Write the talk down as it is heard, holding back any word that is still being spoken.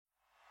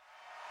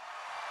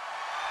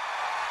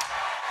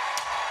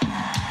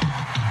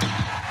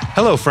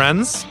Hello,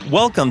 friends.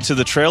 Welcome to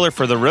the trailer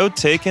for The Road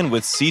Taken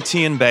with CT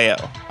and Bayo.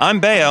 I'm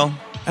Bayo.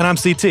 And I'm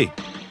CT.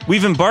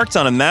 We've embarked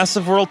on a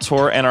massive world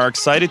tour and are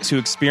excited to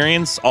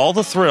experience all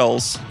the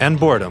thrills And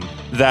boredom.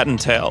 that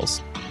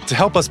entails. To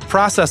help us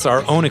process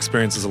our own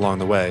experiences along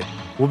the way,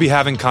 we'll be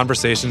having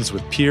conversations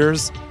with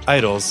peers,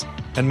 idols,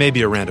 and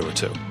maybe a rando or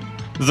two.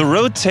 The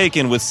Road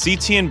Taken with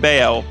CT and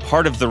Bayo,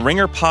 part of the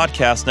Ringer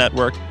Podcast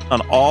Network on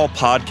all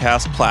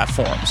podcast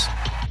platforms.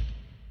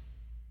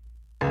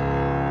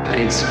 I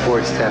need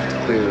support staff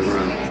to clear the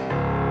room.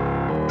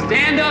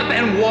 Stand up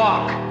and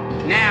walk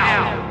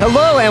now.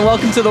 Hello and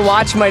welcome to The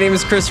Watch. My name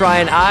is Chris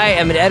Ryan. I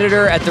am an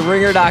editor at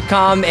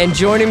TheRinger.com, and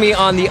joining me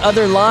on the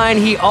other line,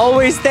 he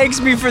always thanks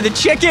me for the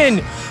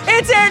chicken.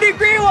 It's Andy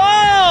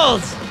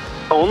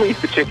Greenwald! Only if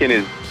the chicken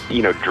is,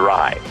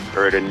 dry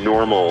or at a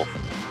normal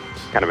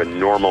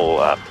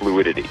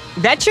fluidity.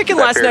 That chicken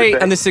last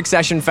night on the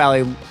Succession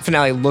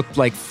finale looked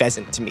like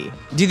pheasant to me.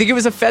 Do you think it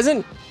was a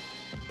pheasant?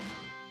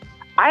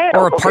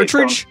 Or a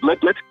partridge? So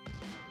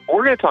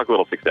we're going to talk a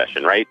little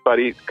Succession, right,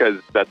 buddy?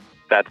 Because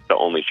that's the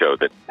only show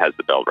that has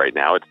the belt right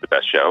now. It's the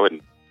best show,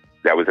 and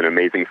that was an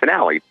amazing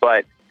finale.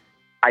 But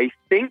I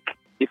think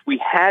if we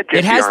had Jesse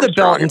it has Armstrong, the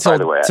belt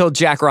until way,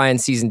 Jack Ryan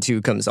season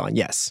 2 comes on.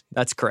 Yes,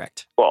 that's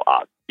correct. Well,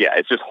 yeah,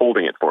 it's just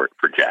holding it for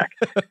Jack.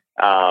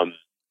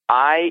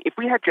 If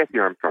we had Jesse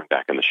Armstrong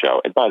back on the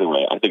show, and by the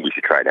way, I think we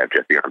should try to have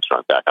Jesse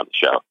Armstrong back on the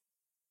show.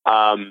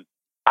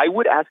 I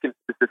would ask him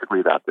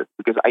specifically about this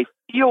because I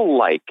feel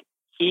like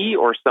he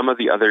or some of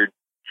the other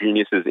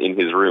geniuses in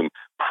his room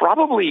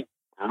probably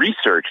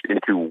researched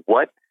into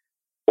what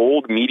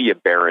old media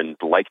barons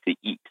like to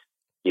eat,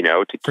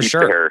 to keep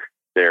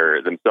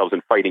their themselves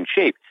in fighting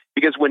shape.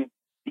 Because when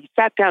he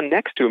sat down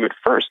next to him at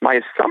first, my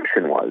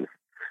assumption was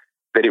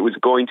that it was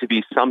going to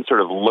be some sort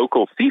of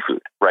local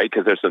seafood, right?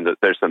 Because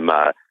there's some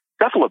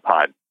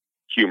cephalopod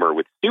humor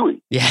with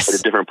Stewie at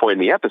a different point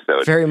in the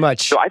episode. Very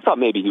much. So I thought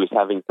maybe he was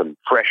having some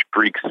fresh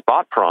Greek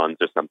spot prawns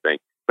or something.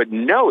 But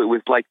no, it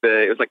was like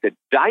the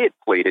diet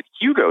plate at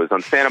Hugo's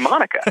on Santa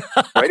Monica,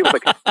 right? It was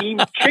like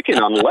steamed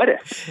chicken on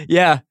lettuce.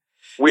 Yeah,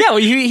 well,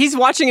 he's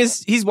watching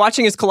his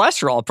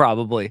cholesterol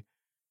probably.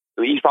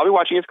 He's probably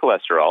watching his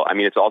cholesterol. I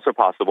mean, it's also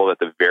possible that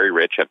the very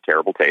rich have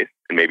terrible taste,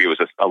 and maybe it was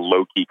just a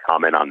low key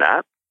comment on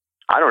that.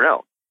 I don't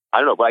know,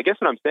 but I guess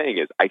what I'm saying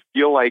is I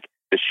feel like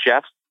the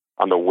chefs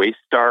on the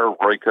Waystar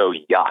Royco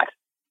yacht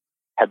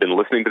have been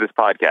listening to this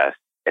podcast,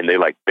 and they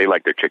like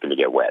their chicken to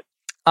get wet.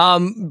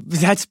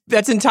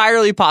 That's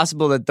entirely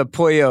possible that the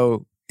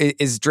pollo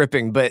is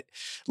dripping, but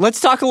let's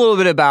talk a little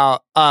bit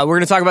about, we're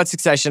going to talk about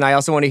Succession. I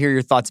also want to hear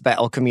your thoughts about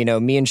El Camino.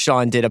 Me and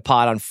Sean did a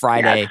pod on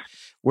Friday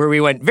where we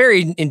went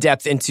very in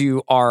depth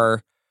into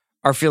our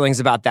feelings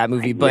about that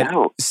movie, but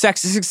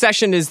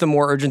Succession is the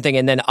more urgent thing.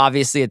 And then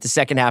obviously at the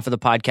second half of the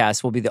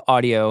podcast will be the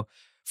audio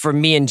from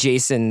me and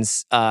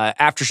Jason's,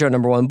 after show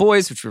number 1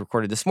 Boys, which we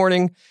recorded this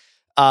morning.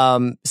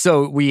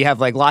 So we have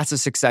like lots of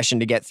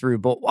Succession to get through,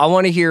 but I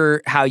want to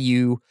hear how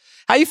you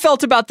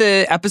felt about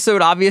the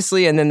episode,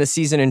 obviously, and then the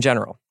season in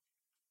general.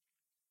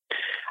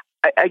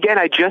 Again,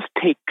 I just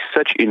take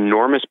such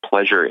enormous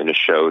pleasure in a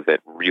show that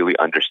really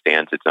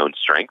understands its own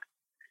strengths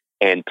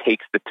and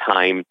takes the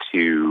time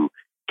to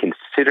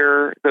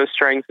consider those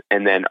strengths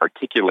and then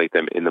articulate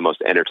them in the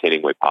most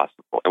entertaining way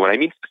possible. And what I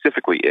mean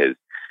specifically is,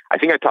 I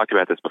think I talked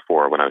about this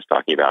before when I was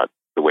talking about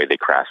the way they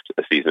craft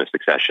a season of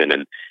Succession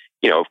and,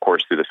 of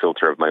course, through the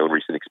filter of my own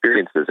recent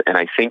experiences. And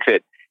I think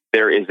that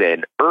there is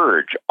an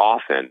urge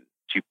often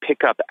to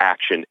pick up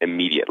action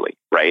immediately,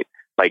 right?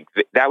 Like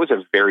that was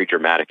a very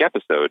dramatic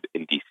episode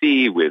in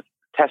DC with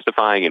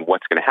testifying and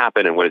what's going to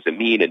happen and what does it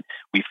mean. And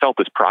we felt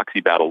this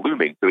proxy battle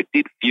looming. So it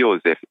did feel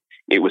as if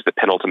it was the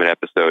penultimate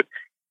episode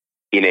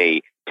in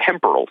a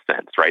temporal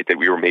sense, right? That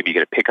we were maybe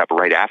going to pick up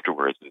right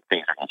afterwards and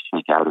things are going to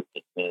shake out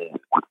and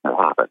what's going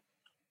to happen.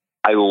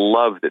 I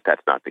love that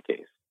that's not the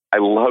case. I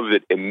love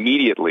that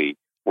immediately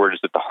we're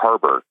just at the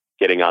harbor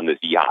getting on this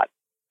yacht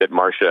that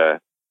Marcia,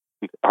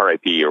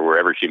 R.I.P. or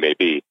wherever she may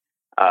be,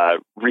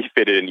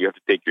 refitted and you have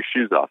to take your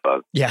shoes off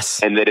of.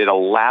 Yes. And that it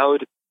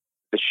allowed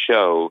the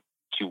show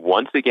to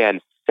once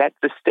again set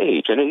the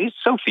stage. And it is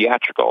so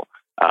theatrical,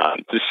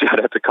 to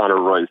shout out to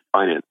Conor Roy's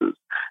finances,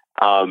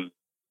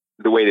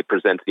 the way that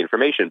presents the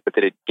information, but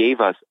that it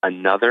gave us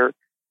another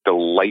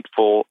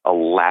delightful,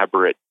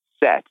 elaborate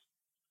set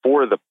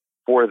for the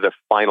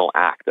final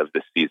act of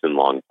this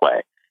season-long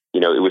play. It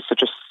was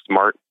such a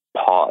smart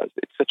pause.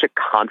 It's such a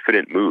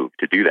confident move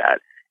to do that.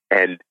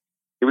 And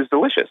it was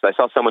delicious. I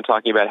saw someone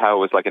talking about how it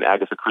was like an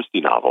Agatha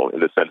Christie novel in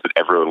the sense that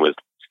everyone was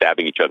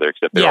stabbing each other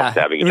except they're all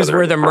stabbing each other. It was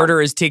where the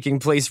murder is taking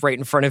place right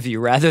in front of you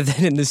rather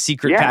than in the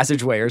secret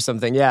passageway or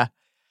something. Yeah.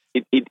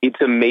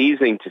 It's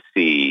amazing to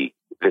see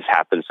this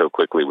happen so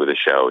quickly with a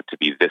show, to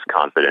be this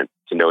confident,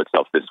 to know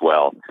itself this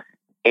well,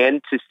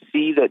 and to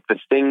see that the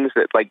things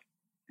that, like,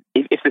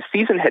 if the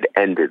season had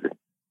ended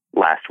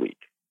last week,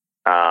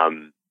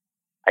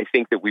 I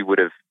think that we would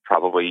have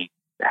probably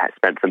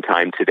spent some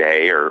time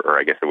today, or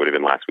I guess it would have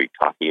been last week,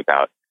 talking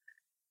about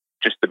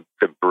just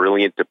the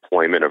brilliant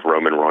deployment of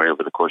Roman Roy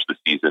over the course of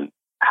the season,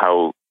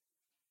 how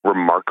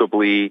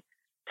remarkably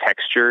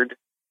textured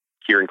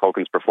Kieran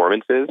Culkin's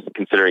performance is,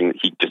 considering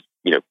he just,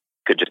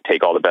 could just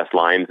take all the best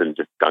lines and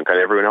just dunk on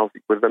everyone else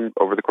with them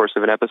over the course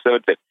of an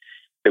episode. That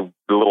the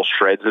little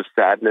shreds of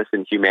sadness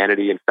and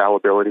humanity and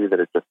fallibility that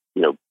is just,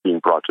 being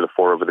brought to the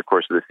fore over the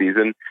course of the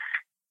season,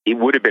 it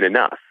would have been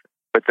enough.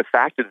 But the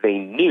fact that they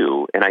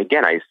knew, and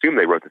again, I assume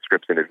they wrote the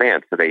scripts in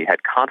advance, so they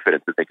had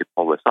confidence that they could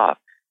pull this off,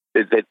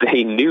 is that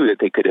they knew that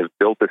they could have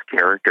built this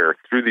character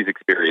through these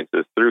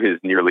experiences, through his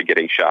nearly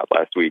getting shot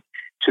last week,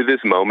 to this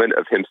moment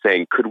of him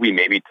saying, could we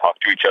maybe talk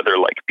to each other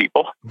like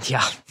people?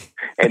 Yeah.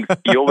 And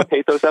feel the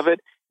pathos of it,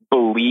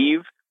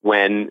 believe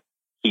when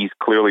he's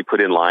clearly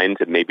put in line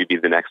to maybe be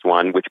the next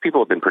one, which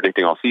people have been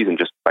predicting all season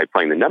just by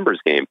playing the numbers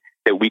game,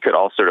 that we could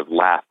all sort of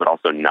laugh, but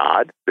also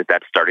nod that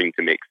that's starting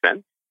to make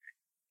sense.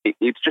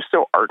 It's just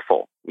so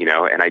artful,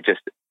 and I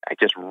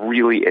just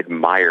really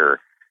admire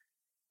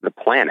the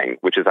planning,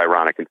 which is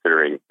ironic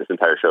considering this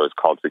entire show is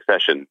called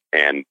Succession,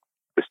 and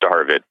the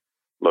star of it,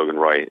 Logan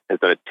Roy, has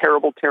done a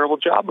terrible, terrible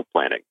job of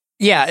planning.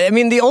 Yeah, I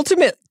mean, the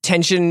ultimate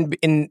tension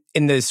in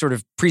the sort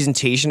of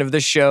presentation of the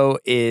show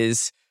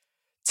is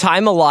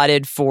time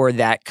allotted for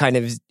that kind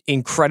of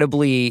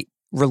incredibly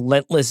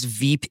relentless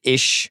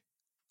Veep-ish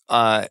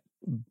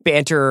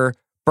banter,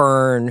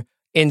 burn,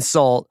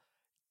 insult,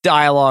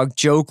 dialogue,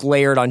 joke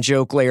layered on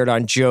joke layered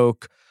on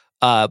joke,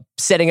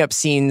 setting up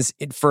scenes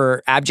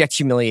for abject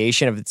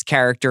humiliation of its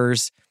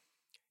characters,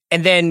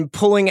 and then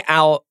pulling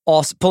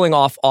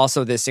off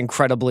also this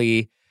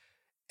incredibly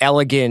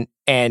elegant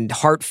and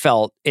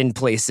heartfelt in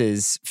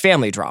places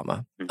family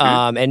drama.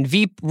 Mm-hmm. And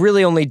Veep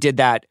really only did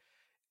that,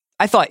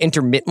 I thought,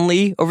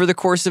 intermittently over the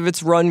course of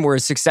its run,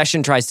 whereas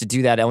Succession tries to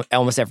do that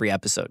almost every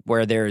episode,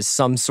 where there's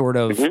some sort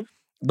of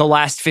the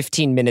last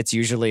 15 minutes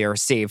usually are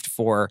saved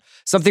for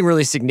something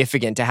really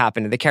significant to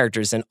happen to the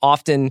characters. And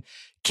often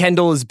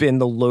Kendall has been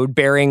the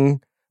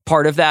load-bearing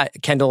part of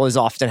that. Kendall has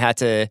often had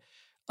to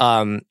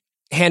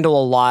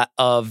handle a lot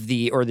of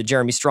the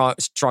Jeremy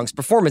Strong's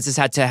performance has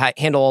had to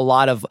handle a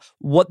lot of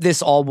what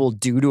this all will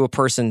do to a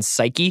person's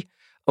psyche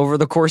over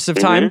the course of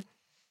time.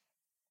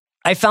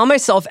 I found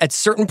myself at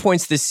certain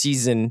points this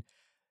season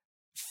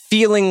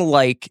feeling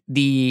like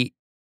the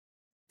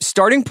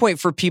starting point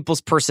for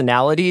people's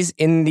personalities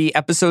in the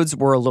episodes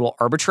were a little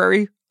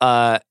arbitrary,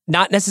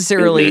 not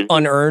necessarily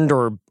unearned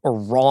or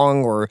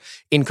wrong or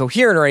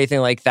incoherent or anything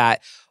like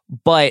that,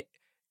 but,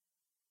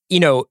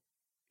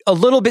 a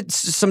little bit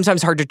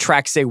sometimes hard to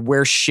track, say,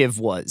 where Shiv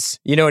was,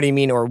 you know what I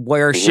mean? Or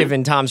where Shiv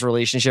and Tom's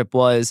relationship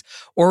was,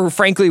 or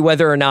frankly,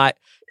 whether or not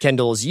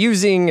Kendall's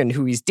using and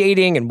who he's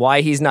dating and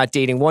why he's not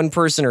dating one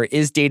person or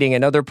is dating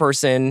another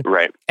person,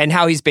 right? And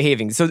how he's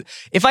behaving. So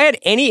if I had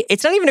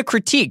it's not even a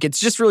critique,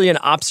 it's just really an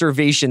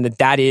observation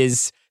that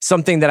is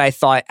something that I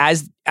thought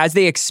as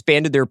they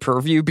expanded their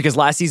purview, because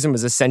last season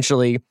was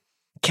essentially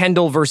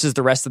Kendall versus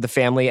the rest of the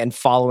family and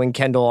following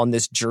Kendall on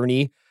this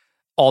journey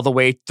all the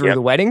way through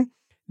the wedding.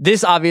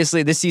 This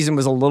season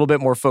was a little bit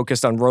more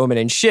focused on Roman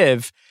and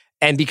Shiv.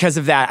 And because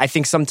of that, I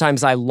think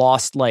sometimes I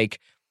lost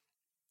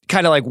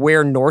kind of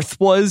where North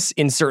was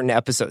in certain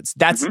episodes.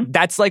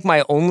 That's like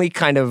my only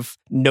kind of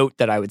note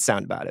that I would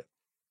sound about it.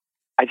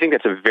 I think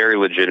that's a very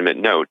legitimate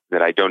note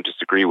that I don't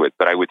disagree with,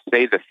 but I would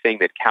say the thing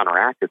that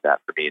counteracted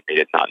that for me and made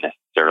it not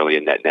necessarily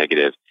a net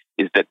negative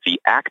is that the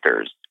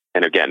actors,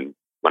 and again,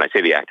 when I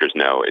say the actors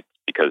know, it's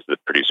because the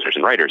producers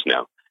and writers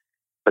know,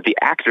 but the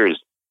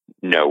actors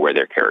know where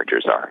their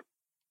characters are.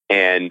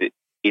 And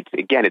it's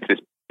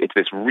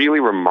this really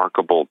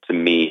remarkable to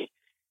me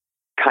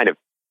kind of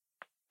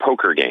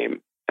poker game.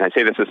 And I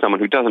say this as someone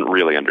who doesn't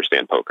really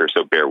understand poker,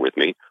 so bear with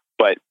me.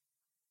 But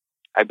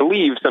I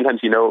believe sometimes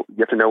you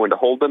have to know when to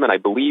hold them, and I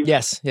believe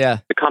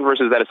the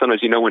converse is that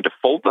sometimes you know when to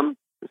fold them.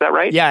 Is that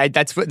right? Yeah,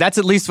 that's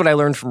at least what I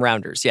learned from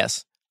Rounders.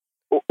 Yes,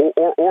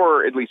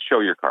 or at least show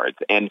your cards.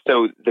 And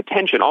so the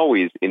tension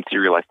always in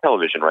serialized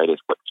television, right, is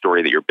what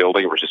story that you're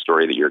building versus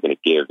story that you're going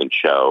to give and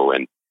show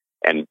and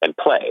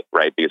play,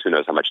 right? Because who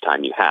knows how much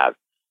time you have.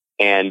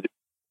 And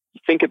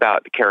think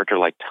about a character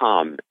like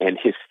Tom and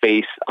his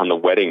face on the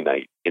wedding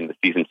night in the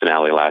season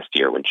finale last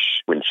year when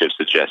Shiv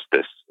suggests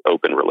this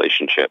open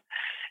relationship,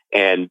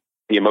 and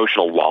the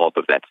emotional wallop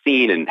of that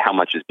scene and how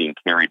much is being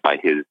carried by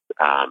his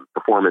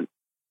performance.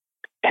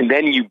 And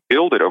then you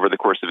build it over the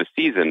course of a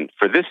season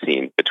for this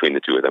scene between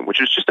the two of them,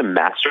 which is just a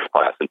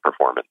masterclass in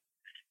performance.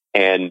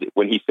 And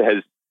when he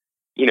says,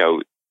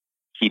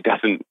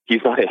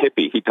 he's not a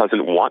hippie. He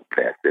doesn't want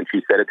this. And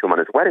she said it to him on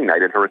his wedding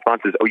night. And her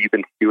response is, you've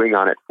been stewing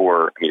on it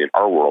for, in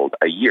our world,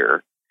 a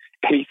year.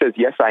 And he says,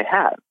 yes, I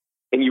have.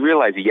 And you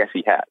realize, yes,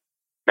 he has.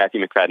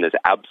 Matthew McFadden has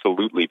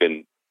absolutely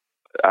been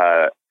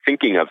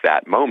thinking of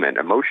that moment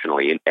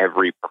emotionally in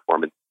every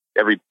performance,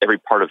 every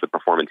part of the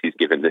performance he's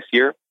given this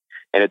year.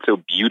 And it's so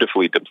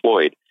beautifully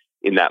deployed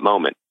in that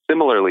moment.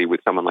 Similarly with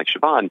someone like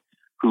Siobhan,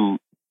 who,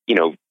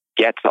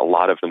 gets a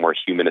lot of the more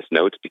humanist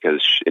notes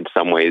because in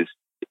some ways,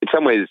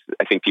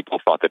 I think people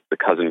thought that the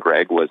cousin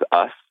Greg was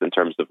us in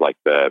terms of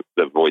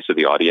the voice of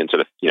the audience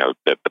or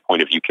the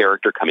point of view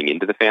character coming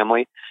into the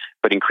family.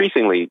 But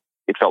increasingly,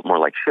 it felt more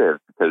like Shiv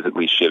because at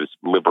least Shiv's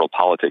liberal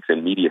politics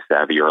and media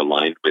savvy are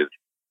aligned with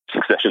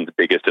Succession's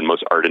biggest and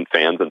most ardent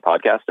fans and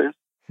podcasters.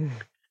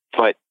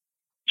 But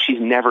she's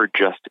never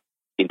just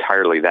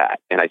entirely that.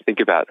 And I think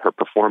about her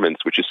performance,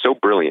 which is so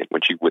brilliant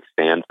when she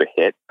withstands the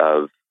hit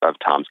of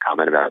Tom's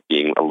comment about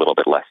being a little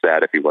bit less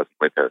sad if he wasn't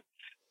with her.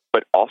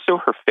 But also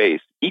her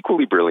face,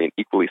 equally brilliant,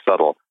 equally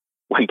subtle,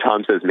 when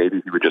Tom says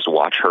maybe he would just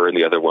watch her and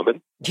the other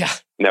woman. Yeah.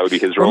 And that would be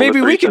his role. Or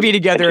maybe we could be and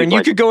together and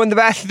you could go in the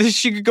bath.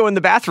 She could go in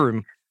the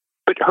bathroom.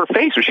 But her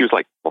face, where she was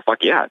like, well,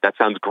 fuck yeah, that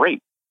sounds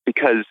great.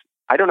 Because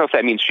I don't know if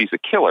that means she's a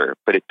killer,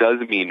 but it does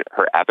mean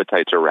her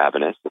appetites are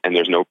ravenous, and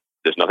there's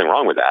nothing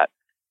wrong with that.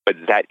 But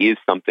that is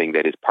something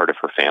that is part of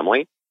her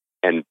family,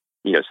 and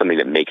something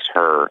that makes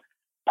her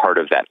part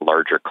of that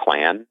larger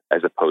clan,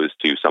 as opposed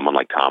to someone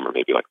like Tom or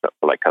maybe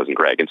like Cousin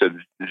Greg. And so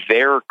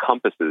their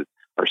compasses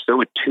are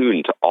so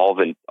attuned to all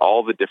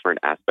the different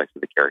aspects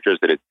of the characters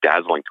that it's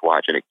dazzling to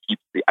watch, and it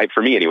keeps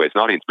for me anyway, as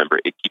an audience member,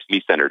 it keeps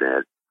me centered in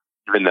it,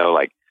 even though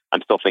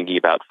I'm still thinking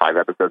about 5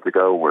 episodes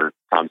ago where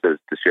Tom says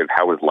to Shiv,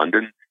 "How was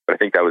London?" But I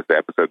think that was the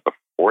episode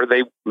before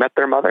they met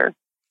their mother.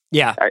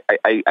 Yeah.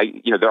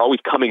 They're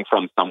always coming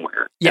from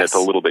somewhere. Yes. And it's a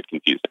little bit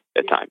confusing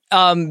at times.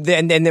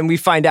 Then we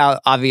find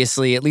out,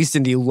 obviously, at least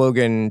in the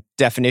Logan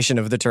definition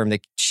of the term,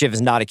 that Shiv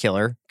is not a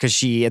killer, because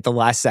she, at the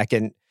last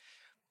second,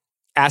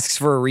 asks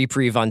for a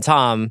reprieve on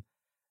Tom.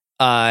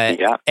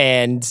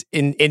 And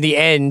in the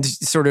end,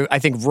 sort of, I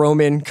think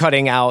Roman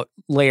cutting out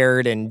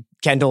Laird and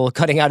Kendall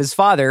cutting out his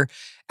father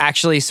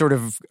actually sort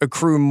of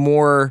accrue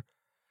more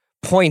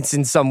points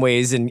in some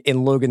ways in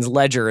Logan's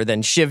ledger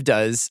than Shiv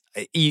does.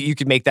 You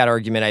could make that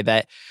argument, I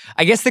bet.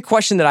 I guess the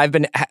question that I've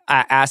been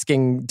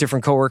asking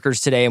different coworkers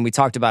today, and we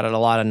talked about it a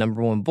lot on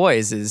Number One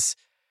Boys, is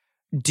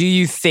do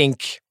you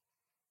think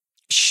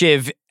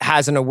Shiv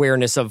has an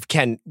awareness of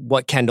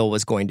what Kendall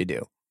was going to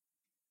do?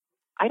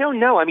 I don't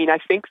know. I mean, I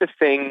think the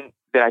thing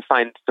that I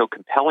find so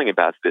compelling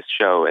about this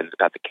show and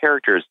about the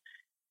characters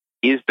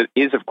is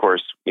of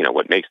course,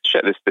 what makes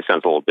this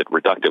sounds a little bit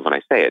reductive when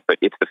I say it, but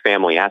it's the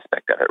family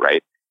aspect of it,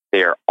 right?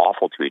 They are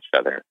awful to each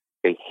other.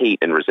 They hate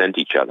and resent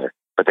each other,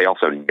 but they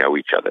also know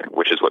each other,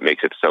 which is what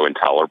makes it so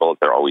intolerable.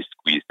 They're always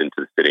squeezed into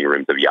the sitting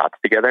rooms of yachts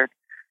together.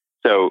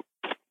 So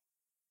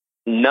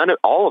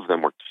all of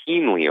them were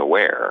keenly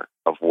aware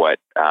of what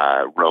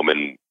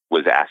Roman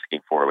was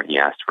asking for when he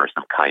asked for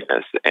some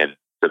kindness, and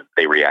so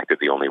they reacted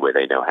the only way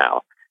they know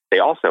how. They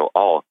also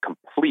all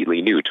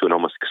completely knew, to an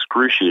almost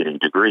excruciating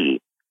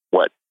degree,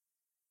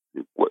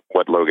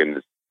 what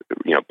Logan's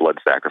blood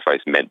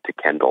sacrifice meant to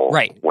Kendall,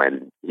 right,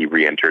 when he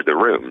re-entered the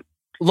room.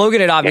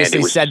 Logan had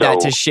obviously said that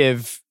to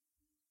Shiv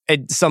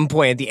at some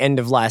point at the end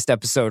of last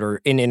episode,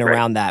 or in and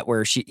around that,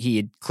 where he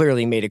had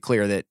clearly made it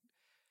clear that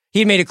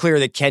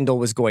Kendall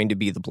was going to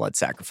be the blood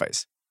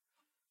sacrifice.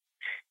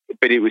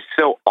 But it was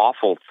so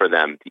awful for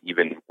them to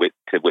even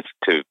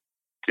to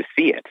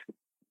see it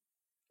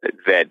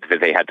that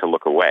they had to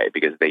look away,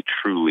 because they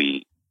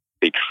truly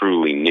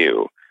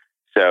knew.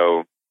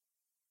 So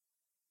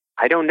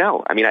I don't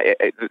know. I mean,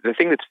 the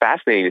thing that's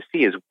fascinating to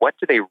see is, what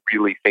do they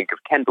really think of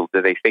Kendall?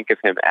 Do they think of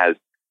him as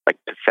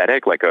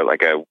pathetic, like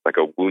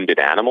a wounded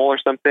animal or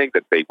something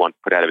that they want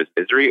put out of his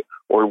misery,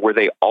 or were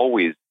they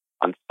always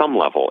on some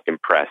level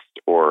impressed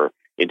or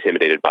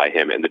intimidated by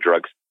him, and the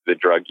drug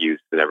use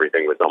and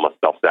everything was almost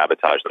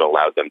self-sabotage that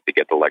allowed them to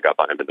get the leg up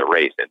on him in the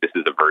race? And this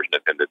is a version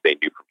of him that they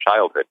knew from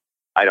childhood.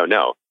 I don't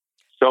know.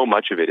 So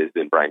much of it is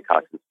in Brian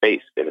Cox's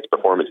face in his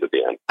performance at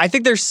the end. I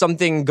think there's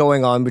something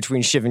going on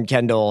between Shiv and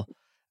Kendall,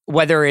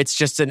 whether it's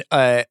just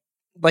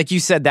like you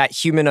said, that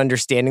human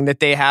understanding that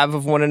they have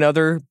of one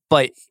another,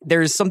 but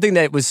there's something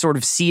that was sort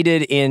of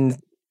seeded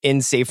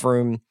in Safe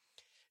Room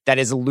that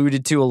is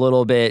alluded to a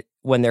little bit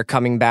when they're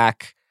coming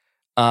back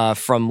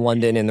from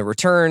London in The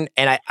Return.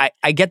 And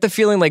I get the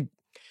feeling like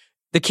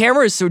the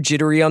camera is so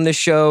jittery on this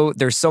show.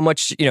 There's so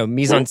much,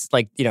 mise en,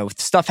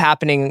 stuff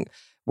happening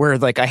where a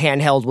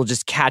handheld will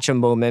just catch a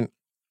moment.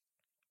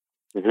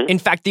 Mm-hmm. In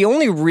fact, the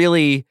only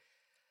really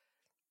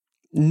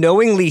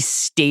knowingly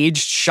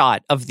staged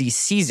shot of the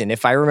season,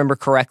 if I remember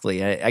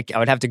correctly, I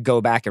would have to go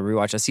back and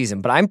rewatch the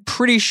season, but I'm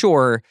pretty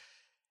sure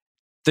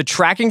the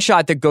tracking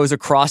shot that goes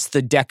across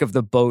the deck of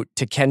the boat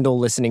to Kendall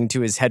listening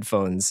to his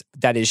headphones,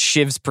 that is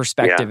Shiv's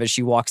perspective as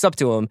she walks up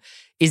to him,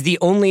 is the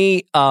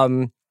only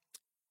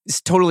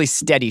totally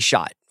steady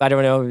shot. I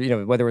don't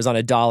know, whether it was on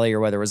a dolly or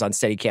whether it was on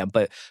Steadicam,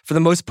 but for the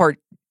most part,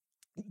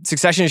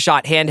 Succession is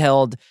shot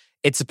handheld.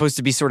 It's supposed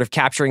to be sort of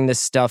capturing this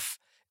stuff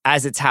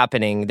as it's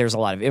happening. There's a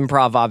lot of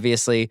improv,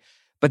 obviously,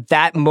 but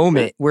that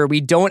moment where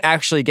we don't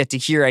actually get to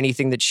hear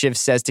anything that Shiv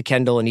says to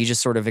Kendall, and he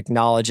just sort of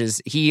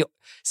acknowledges, he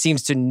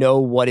seems to know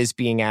what is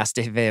being asked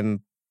of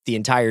him the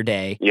entire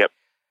day. Yep.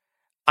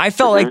 I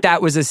felt like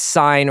that was a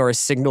sign or a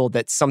signal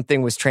that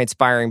something was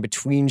transpiring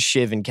between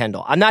Shiv and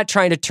Kendall. I'm not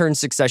trying to turn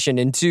Succession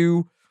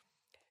into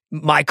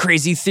my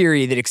crazy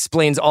theory that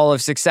explains all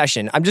of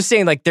Succession. I'm just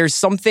saying,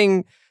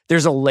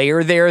 there's a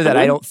layer there that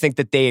I don't think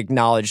that they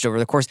acknowledged over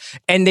the course.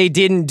 And they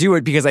didn't do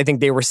it because I think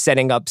they were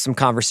setting up some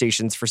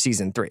conversations for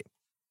season 3.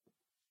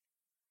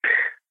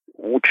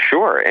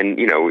 Sure. And,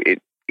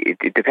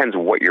 it depends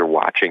what you're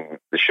watching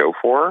the show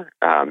for.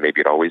 Maybe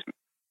it always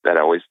That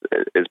always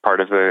is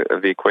part of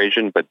the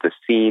equation. But the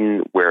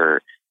scene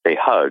where they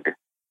hug,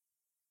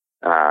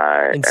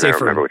 and I don't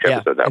remember which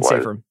episode that was.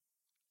 Safe Room.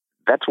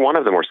 That's one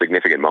of the more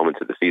significant moments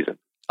of the season.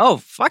 Oh,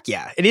 fuck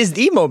yeah. It is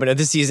the moment of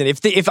the season.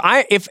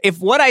 If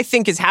what I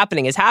think is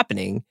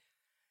happening,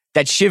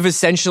 that Shiv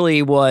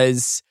essentially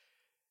was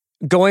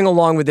going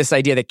along with this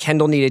idea that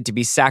Kendall needed to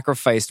be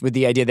sacrificed, with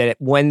the idea that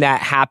when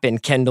that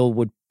happened, Kendall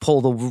would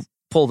pull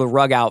the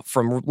rug out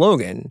from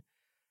Logan,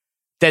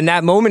 then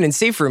that moment in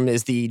Safe Room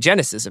is the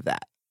genesis of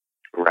that.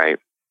 Right.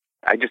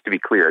 Just to be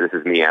clear, this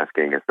is me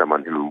asking as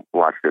someone who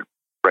watched it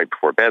right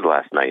before bed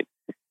last night.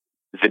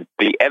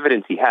 The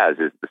evidence he has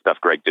is the stuff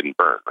Greg didn't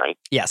burn, right?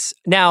 Yes.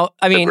 Now,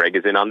 I mean, Greg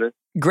is in on this?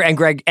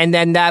 Greg, and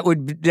then that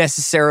would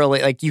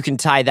necessarily, like, you can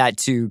tie that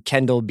to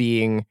Kendall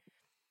being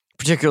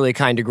particularly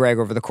kind to Greg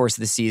over the course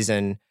of the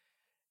season.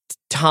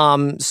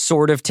 Tom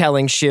sort of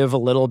telling Shiv a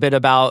little bit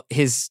about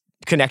his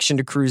connection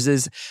to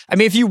Cruises. I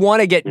mean, if you want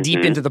to get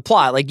deep into the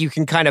plot, like, you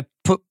can kind of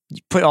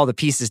put all the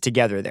pieces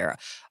together there.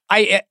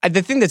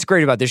 The thing that's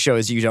great about this show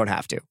is you don't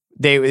have to.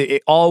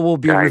 It all will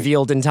be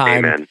revealed in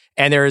time. Amen.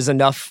 And there is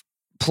enough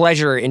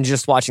pleasure in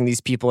just watching these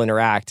people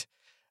interact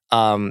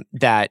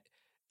that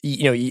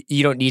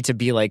you don't need to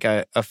be like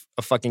a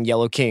fucking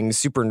Yellow King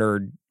super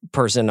nerd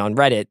person on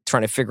Reddit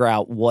trying to figure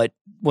out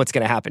what's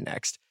going to happen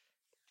next.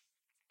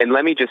 And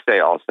let me just say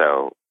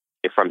also,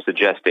 if I'm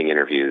suggesting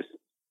interviews,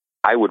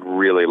 I would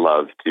really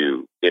love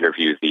to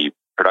interview the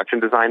production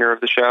designer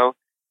of the show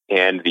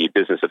and the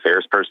business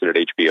affairs person at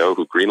HBO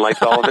who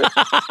greenlights all of it,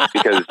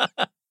 because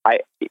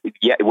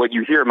what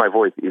you hear in my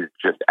voice is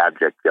just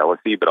abject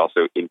jealousy, but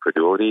also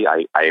incredulity.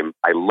 I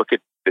look at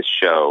this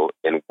show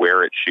and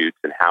where it shoots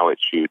and how it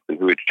shoots and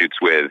who it shoots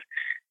with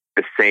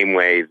the same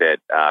way that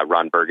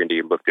Ron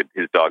Burgundy looked at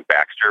his dog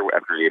Baxter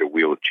after he ate a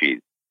wheel of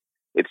cheese.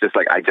 It's just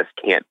like, I just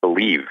can't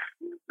believe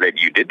that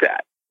you did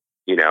that,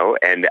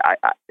 and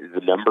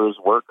the numbers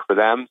work for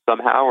them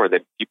somehow, or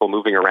that people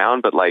moving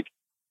around, but like,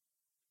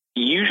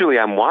 usually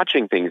I'm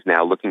watching things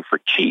now looking for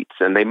cheats,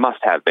 and they must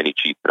have many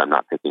cheats that I'm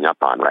not picking up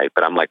on, right?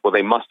 But I'm like, well,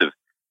 they must have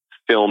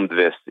filmed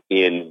this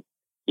in,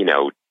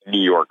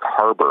 New York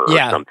Harbor or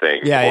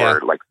something,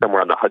 or like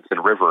somewhere on the Hudson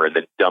River, and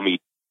then dummy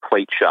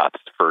plate shots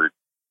for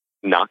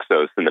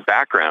Naxos in the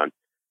background.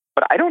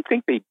 But I don't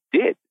think they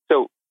did.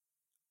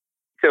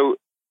 So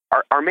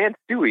our man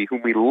Stewie,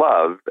 whom we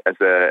love as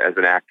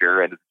an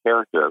actor and as a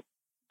character,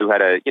 who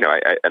had an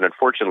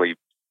unfortunately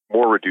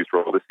more reduced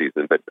role this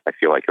season, but I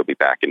feel like he'll be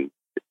back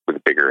with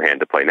a bigger hand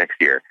to play next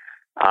year.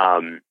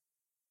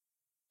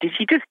 Did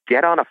he just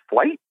get on a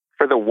flight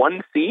for the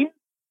one scene?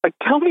 Like,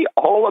 tell me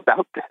all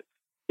about this.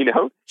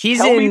 Tell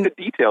me the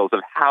details of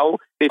how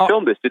they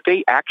filmed this. Did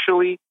they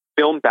actually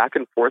film back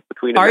and forth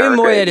between Arian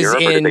America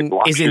and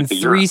Moayed is in 3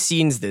 Europe?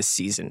 scenes this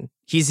season.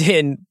 He's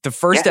in the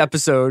first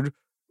episode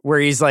where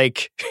he's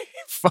like,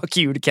 fuck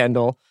you to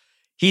Kendall.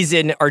 He's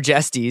in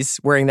Argestes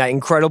wearing that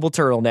incredible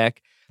turtleneck.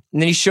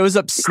 And then he shows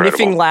up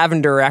sniffing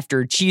lavender after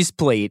a cheese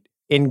plate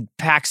in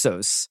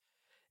Paxos.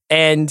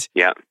 And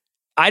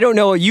I don't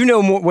know,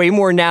 way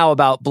more now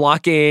about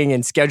blocking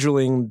and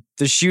scheduling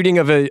the shooting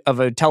of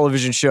a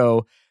television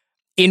show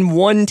in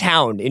one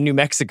town in New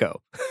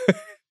Mexico.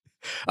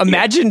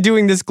 Imagine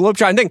doing this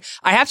globetrotting thing.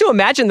 I have to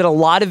imagine that a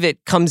lot of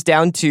it comes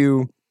down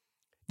to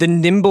the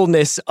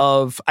nimbleness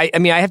of, I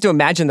have to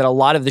imagine that a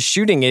lot of the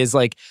shooting is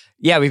like,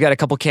 we've got a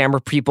couple camera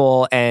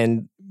people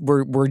and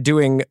we're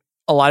doing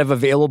a lot of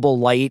available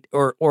light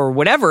or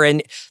whatever,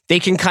 and they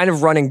can kind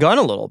of run and gun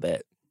a little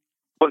bit.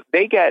 Well,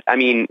 they get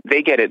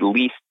at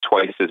least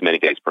twice as many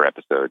days per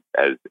episode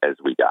as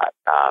we got.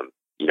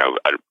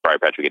 Briar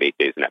Patch would get 8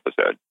 days an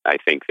episode. I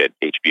think that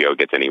HBO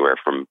gets anywhere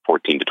from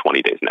 14 to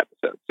 20 days an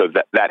episode. So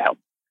that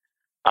helps.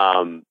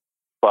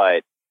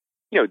 But,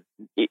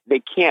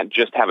 they can't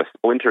just have a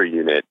splinter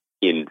unit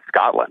in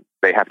Scotland.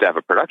 They have to have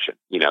a production.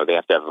 They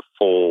have to have a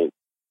full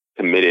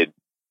committed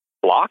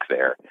block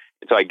there.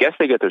 And so I guess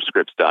they get their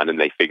scripts done and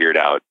they figured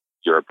out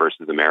Europe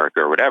versus America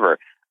or whatever.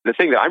 The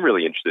thing that I'm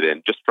really interested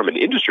in, just from an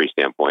industry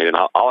standpoint, and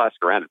I'll ask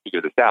around and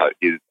figure this out,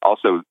 is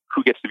also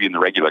who gets to be in the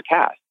regular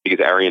cast, because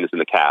Arian is in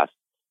the cast.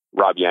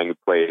 Rob Yang, who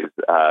plays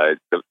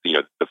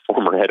the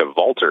former head of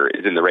Vaulter,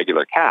 is in the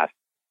regular cast.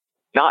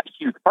 Not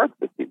huge parts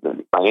of the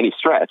season by any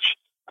stretch.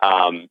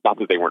 Not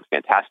that they weren't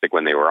fantastic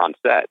when they were on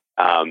set,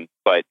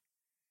 but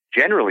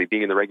generally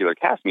being in the regular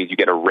cast means you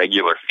get a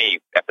regular fee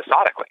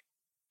episodically,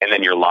 and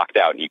then you're locked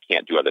out and you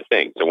can't do other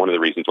things. So one of the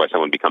reasons why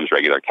someone becomes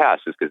regular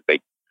cast is because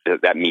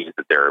that means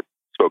that they're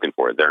spoken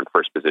for. They're in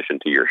first position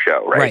to your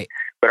show, right?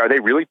 But are they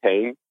really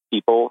paying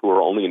people who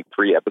are only in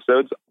 3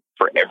 episodes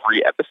for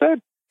every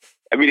episode?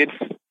 I mean,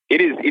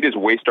 it is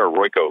Waystar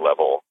Royco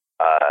level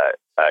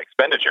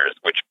expenditures,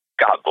 which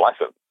God bless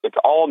them. It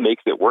all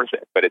makes it worth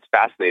it. But it's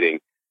fascinating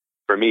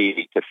for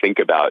me to think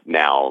about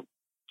now,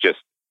 just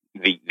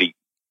the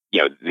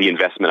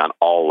investment on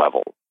all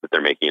levels that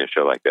they're making in a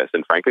show like this.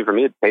 And frankly, for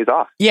me, it pays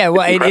off. Yeah,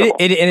 well, the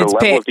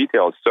level of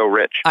detail is so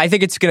rich. I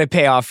think it's going to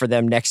pay off for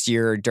them next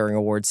year during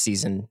awards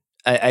season.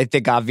 I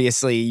think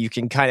obviously you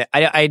can kind of,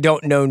 I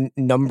don't know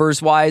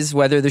numbers wise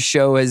whether the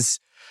show has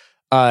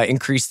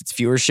increased its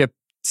viewership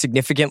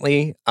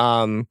significantly.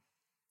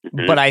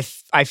 But I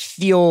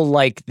feel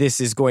like this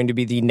is going to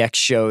be the next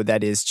show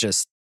that is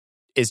just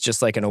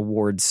like an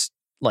awards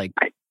like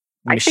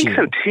machine. I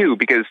think so too,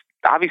 because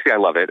obviously I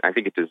love it. I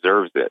think it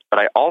deserves it. But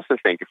I also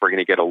think if we're going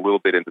to get a little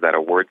bit into that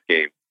awards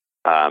game,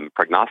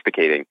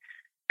 prognosticating,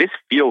 this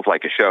feels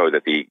like a show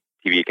that the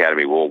TV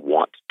Academy will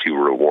want to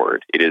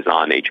reward. It is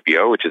on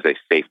HBO, which is a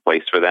safe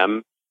place for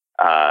them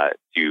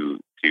to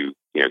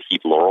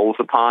heap laurels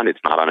upon. It's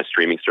not on a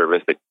streaming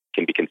service that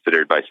can be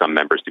considered by some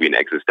members to be an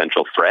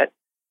existential threat.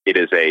 It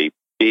is a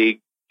big,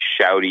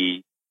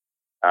 shouty,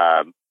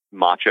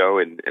 macho,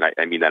 and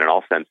I mean that in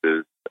all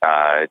senses,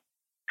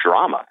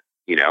 drama,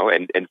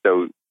 and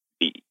so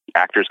the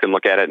actors can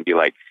look at it and be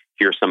like,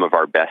 here's some of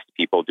our best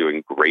people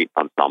doing great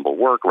ensemble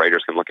work.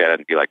 Writers can look at it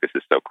and be like, this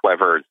is so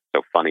clever, it's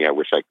so funny, I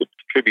wish I could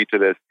contribute to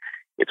this.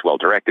 It's well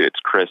directed, it's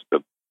crisp,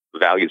 the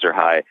values are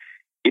high.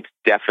 It's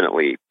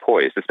definitely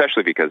poised,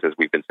 especially because, as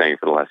we've been saying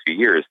for the last few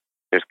years,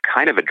 there's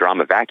kind of a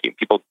drama vacuum.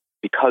 People,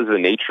 because of the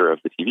nature of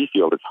the TV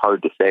field, it's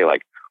hard to say,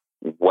 like,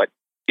 what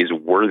is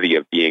worthy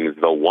of being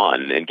the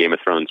one. And Game of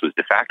Thrones was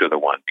de facto the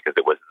one because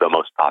it was the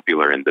most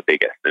popular and the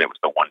biggest. And it was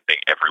the one thing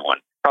everyone,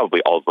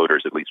 probably all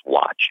voters at least,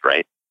 watched,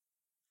 right?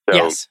 So,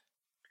 yes.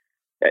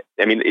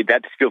 I mean,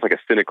 that feels like a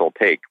cynical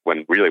take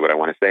when really what I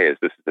want to say is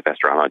this is the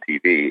best drama on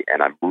TV,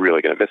 and I'm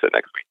really going to miss it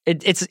next week.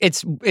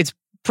 It's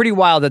pretty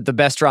wild that the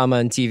best drama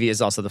on TV is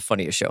also the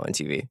funniest show on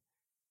TV.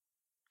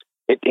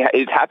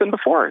 It happened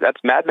before. That's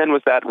Mad Men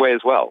was that way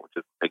as well,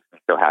 which makes me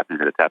so happy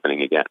that it's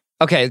happening again.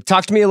 Okay,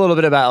 talk to me a little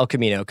bit about El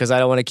Camino, because I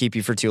don't want to keep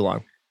you for too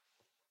long.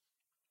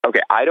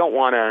 Okay, I don't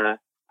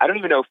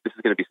even know if this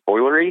is going to be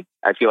spoilery.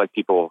 I feel like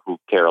people who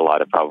care a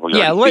lot have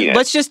probably already seen it.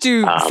 Let's just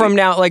do from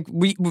now. Like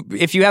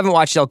if you haven't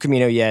watched El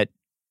Camino yet,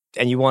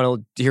 and you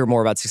want to hear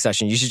more about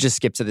Succession, you should just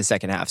skip to the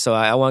second half. So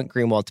I want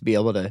Greenwald to be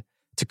able to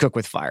cook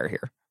with fire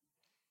here.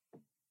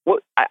 Well,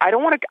 I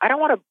don't want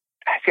to.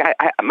 See,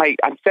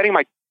 I'm setting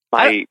my.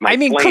 I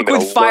mean, cook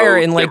with fire,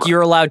 and like you're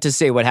allowed to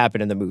say what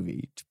happened in the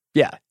movie.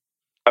 Yeah.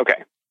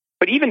 Okay,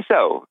 but even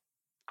so,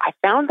 I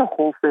found the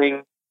whole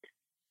thing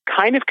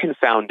kind of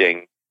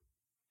confounding,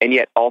 and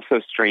yet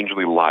also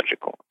strangely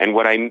logical. And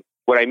what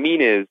I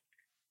mean is,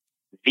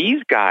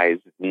 these guys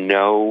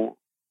know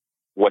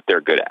what they're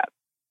good at,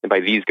 and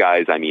by these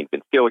guys I mean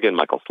Vince Gilligan,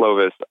 Michael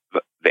Slovis,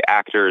 the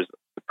actors,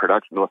 the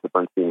production, Melissa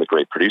Bernstein, the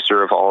great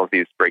producer of all of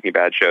these Breaking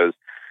Bad shows,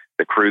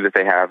 the crew that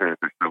they have, and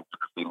they're so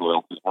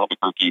loyal to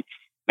Albuquerque.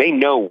 They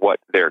know what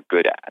they're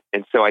good at.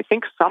 And so I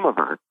think some of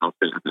us, I'll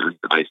say the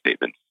my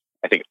statements,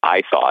 I think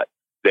I thought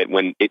that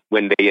when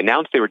they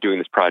announced they were doing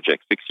this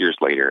project 6 years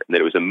later, and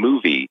that it was a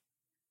movie,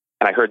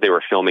 and I heard they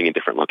were filming in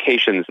different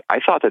locations, I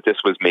thought that this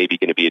was maybe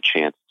going to be a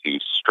chance to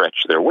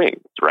stretch their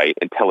wings, right,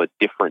 and tell a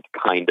different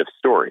kind of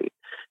story,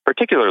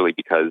 particularly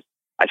because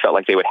I felt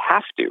like they would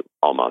have to,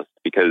 almost,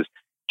 because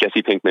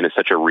Jesse Pinkman is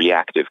such a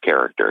reactive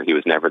character. He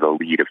was never the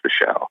lead of the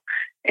show.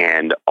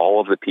 And all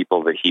of the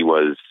people that he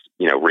was,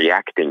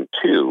 reacting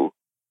to,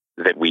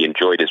 that we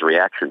enjoyed his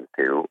reactions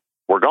to,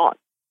 were gone,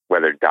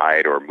 whether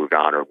died or moved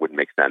on or wouldn't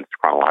make sense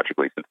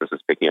chronologically since this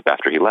was picking up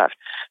after he left.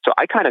 So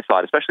I kind of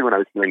thought, especially when I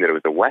was hearing that it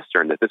was a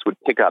Western, that this would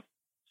pick up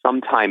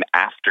sometime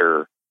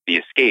after the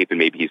escape, and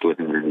maybe he's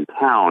living in a new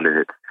town, and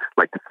it's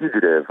like The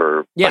Fugitive,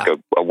 or like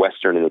a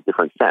Western in a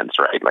different sense,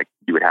 right? Like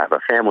you would have a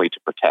family to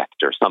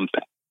protect or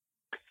something.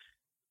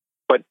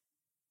 But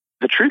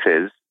the truth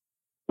is,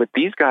 what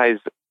these guys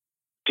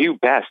do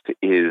best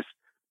is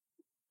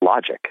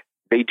logic.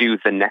 They do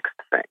the next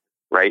thing,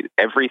 right?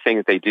 Everything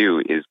that they do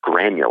is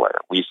granular.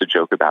 We used to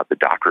joke about the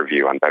doc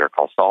review on Better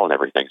Call Saul and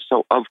everything.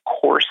 So of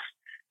course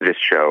this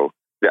show,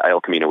 the El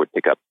Camino, would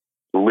pick up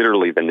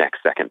literally the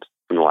next second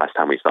from the last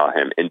time we saw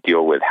him and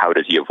deal with how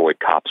does he avoid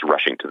cops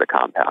rushing to the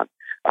compound.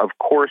 Of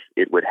course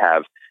it would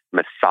have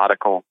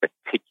methodical,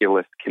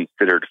 meticulous,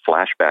 considered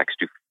flashbacks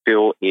to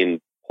fill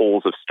in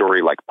holes of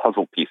story like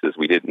puzzle pieces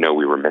we didn't know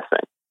we were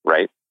missing,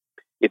 right?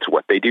 It's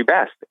what they do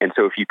best. And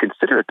so if you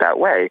consider it that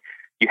way,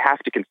 you have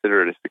to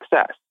consider it a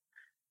success.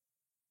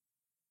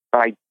 But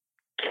I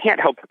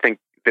can't help but think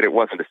that it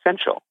wasn't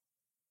essential.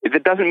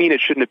 It doesn't mean it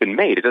shouldn't have been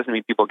made. It doesn't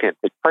mean people can't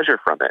take pleasure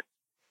from it.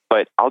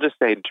 But I'll just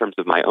say, in terms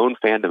of my own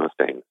fandom of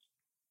things,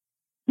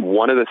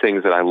 one of the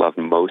things that I loved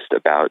most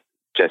about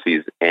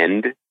Jesse's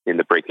end, in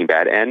the Breaking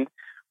Bad end,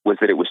 was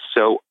that it was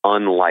so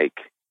unlike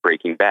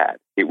Breaking Bad.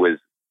 It was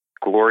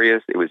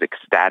glorious, it was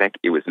ecstatic,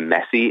 it was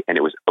messy, and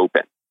it was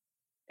open.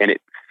 And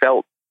it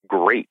felt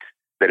great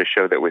that a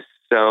show that was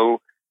so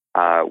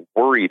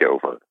worried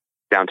over,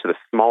 down to the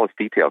smallest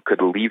detail,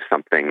 could leave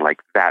something like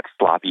that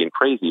sloppy and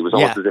crazy. It was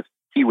almost as if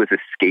he was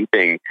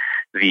escaping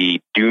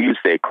the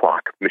doomsday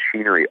clock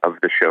machinery of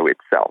the show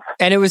itself.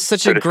 And it was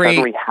such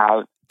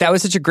that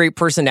was such a great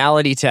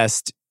personality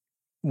test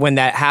when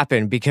that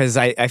happened, because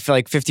I feel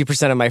like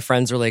 50% of my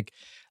friends were like,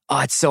 oh,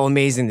 it's so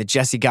amazing that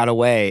Jesse got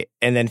away.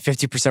 And then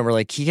 50% were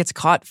like, he gets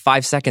caught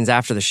 5 seconds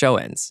after the show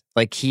ends.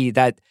 Like he's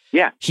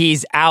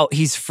out,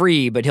 he's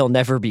free, but he'll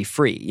never be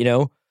free,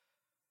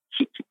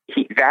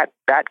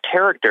 That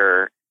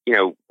character,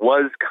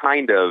 was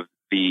kind of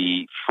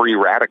the free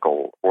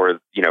radical, or,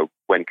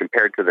 when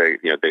compared to the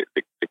the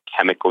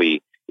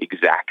chemically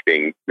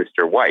exacting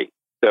Mr. White.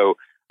 So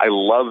I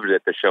loved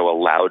that the show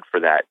allowed for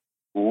that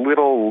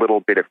little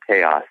bit of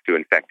chaos to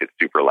infect its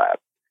super lab.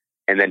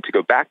 And then to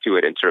go back to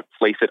it and sort of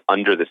place it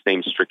under the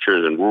same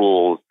strictures and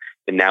rules.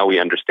 And now we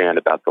understand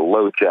about the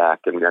LoJack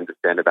and we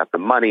understand about the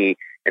money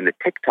and the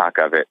TikTok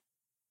of it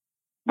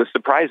was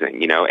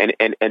surprising,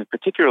 and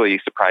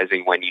particularly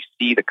surprising when you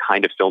see the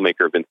kind of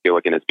filmmaker Vince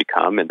Gilligan has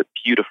become and the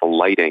beautiful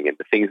lighting and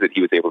the things that he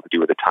was able to do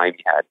with the time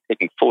he had,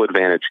 taking full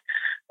advantage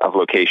of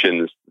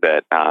locations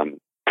that I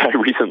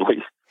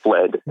recently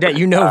fled. That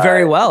you know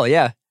very well,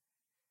 yeah.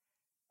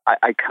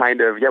 I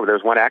kind of, there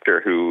was one actor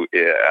who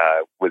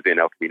was in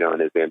El Camino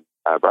and is in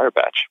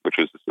Briarpatch, which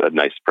was a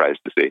nice surprise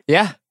to see.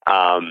 Yeah.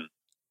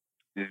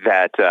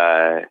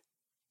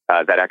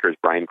 That actor is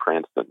Bryan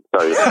Cranston.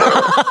 Sorry.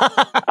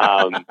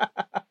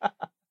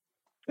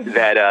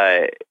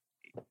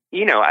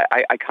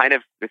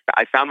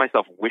 I found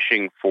myself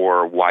wishing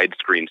for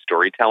widescreen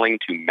storytelling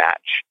to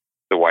match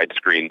the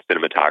widescreen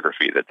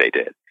cinematography that they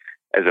did,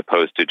 as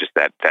opposed to just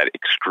that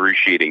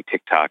excruciating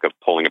TikTok of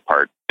pulling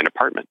apart an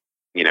apartment.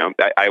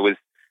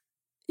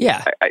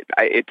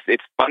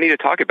 It's funny to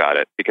talk about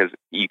it because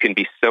you can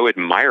be so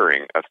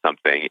admiring of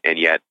something, and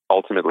yet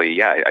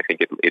ultimately, I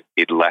think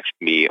it left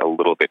me a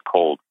little bit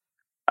cold.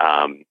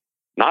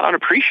 Not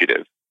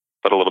unappreciative,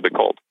 but a little bit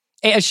cold.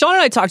 Hey, Sean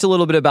and I talked a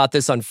little bit about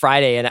this on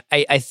Friday, and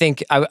I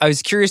think I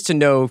was curious to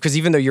know, because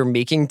even though you're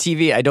making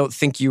TV, I don't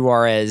think you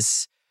are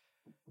as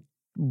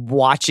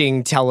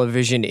watching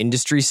television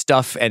industry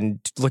stuff and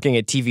looking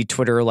at TV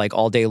Twitter like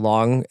all day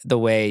long the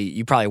way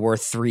you probably were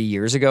 3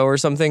 years ago or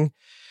something.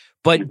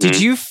 But did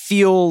you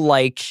feel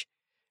like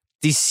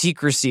the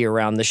secrecy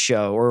around the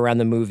show or around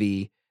the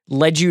movie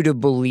led you to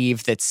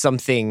believe that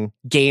something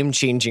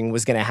game-changing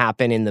was going to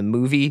happen in the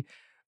movie?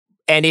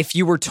 And if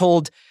you were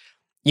told,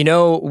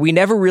 we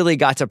never really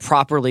got to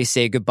properly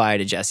say goodbye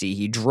to Jesse.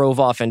 He drove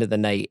off into the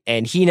night,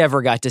 and he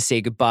never got to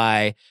say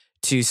goodbye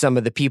to some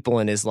of the people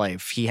in his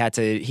life. We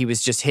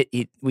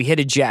hit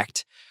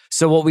eject.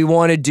 So what we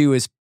want to do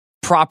is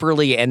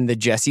properly end the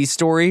Jesse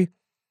story.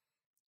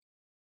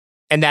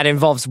 And that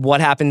involves what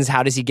happens,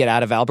 how does he get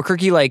out of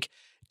Albuquerque? Like,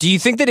 do you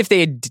think that if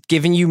they had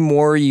given you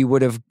more, you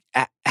would have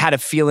had a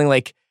feeling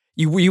like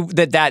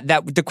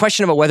that the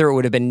question about whether it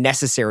would have been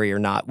necessary or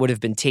not would have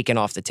been taken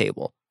off the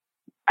table?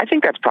 I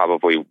think that's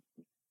probably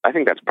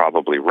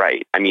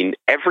right. I mean,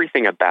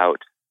 everything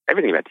about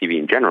TV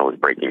in general is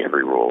breaking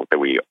every rule that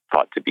we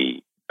thought to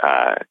be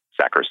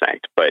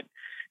sacrosanct. But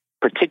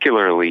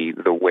particularly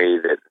the way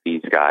that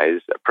these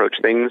guys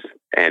approach things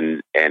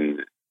and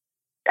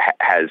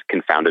has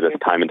confounded us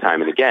time and time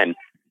and again.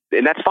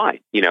 And that's fine.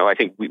 I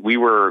think we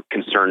were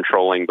concerned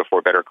trolling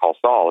before Better Call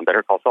Saul, and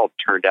Better Call Saul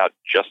turned out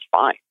just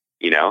fine.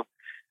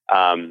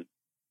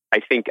 I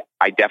think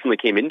I definitely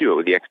came into it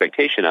with the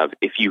expectation of,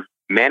 if you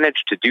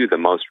manage to do the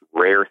most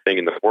rare thing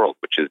in the world,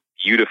 which is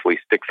beautifully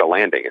stick the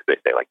landing, as they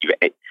say, like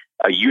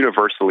a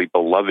universally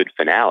beloved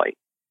finale,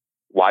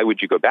 why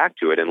would you go back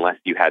to it unless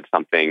you had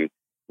something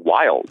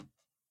wild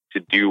to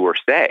do or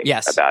say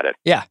about it?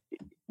 Yeah.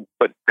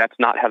 But that's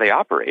not how they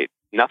operate.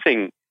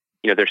 Nothing,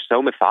 they're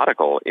so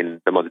methodical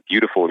in the most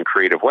beautiful and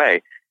creative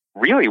way.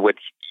 Really, what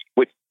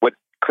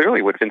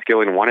Vince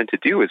Gilligan wanted to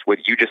do is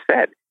what you just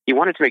said. He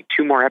wanted to make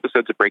 2 more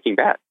episodes of Breaking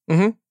Bad,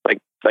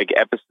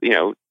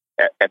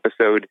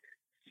 episode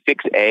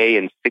 6A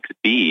and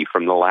 6B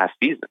from the last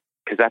season,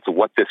 because that's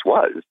what this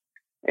was.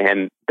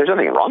 And there's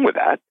nothing wrong with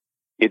that.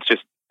 It's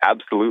just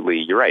absolutely,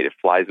 you're right. It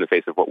flies in the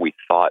face of what we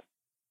thought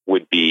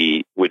would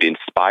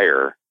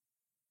inspire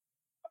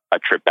a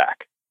trip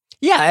back.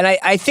 Yeah, and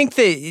I think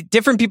that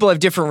different people have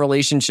different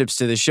relationships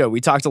to the show.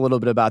 We talked a little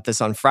bit about this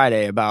on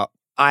Friday about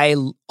I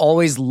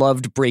always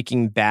loved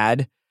Breaking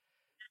Bad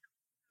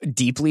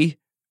deeply,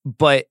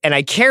 and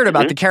I cared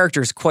about the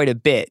characters quite a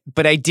bit,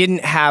 but I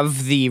didn't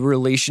have the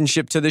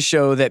relationship to the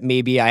show that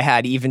maybe I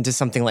had even to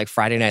something like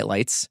Friday Night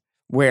Lights,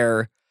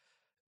 where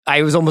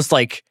I was almost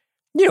like,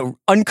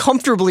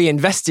 uncomfortably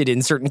invested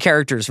in certain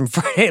characters from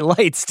Friday Night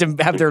Lights to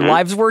have their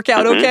lives work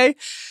out okay.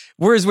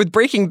 Whereas with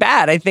Breaking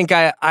Bad, I think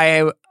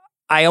I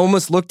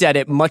almost looked at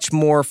it much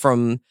more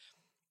from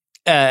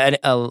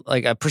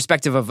a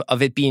perspective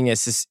of it being an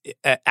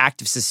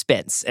act of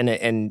suspense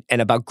and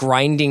about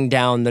grinding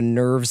down the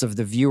nerves of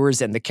the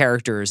viewers and the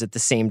characters at the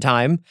same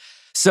time.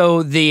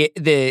 So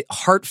the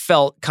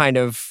heartfelt kind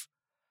of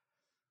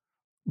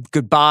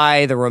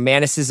goodbye, the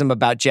romanticism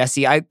about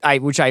Jesse,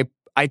 which I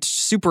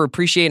super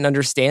appreciate and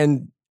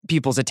understand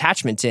people's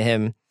attachment to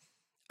him.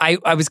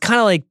 I was kind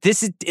of like,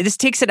 this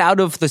takes it out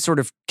of the sort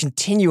of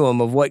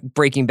continuum of what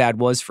Breaking Bad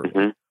was for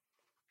me.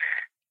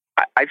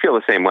 I feel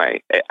the same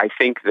way. I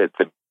think that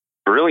the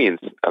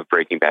brilliance of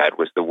Breaking Bad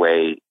was the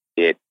way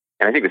and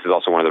I think this is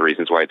also one of the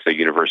reasons why it's so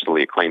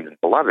universally acclaimed and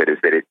beloved, is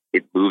that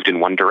it moved in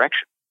one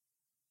direction.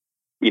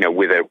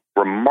 With a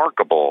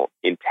remarkable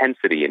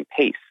intensity and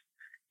pace,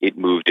 it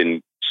moved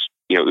in,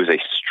 it was a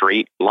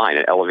straight line,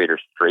 an elevator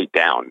straight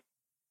down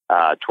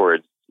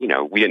towards, we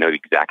didn't know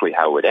exactly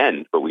how it would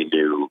end, but we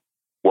knew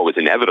what was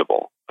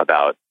inevitable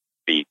about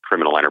the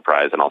criminal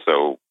enterprise and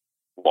also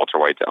Walter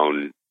White's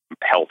own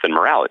health and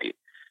morality,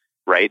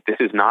 right? This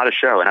is not a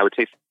show, and I would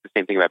say the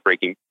same thing about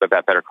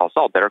Better Call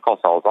Saul. Better Call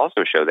Saul is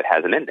also a show that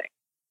has an ending,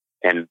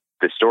 and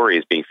the story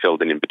is being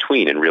filled in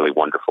between in really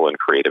wonderful and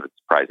creative and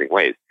surprising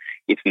ways.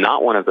 It's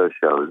not one of those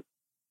shows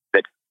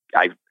that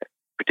I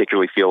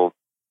particularly feel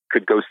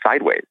could go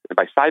sideways. And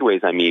by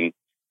sideways, I mean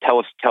tell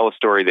a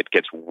story that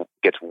gets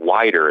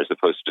wider as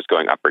opposed to just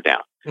going up or down.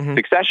 Mm-hmm.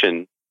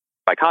 Succession,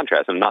 by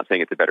contrast, I'm not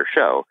saying it's a better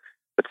show,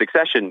 but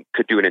Succession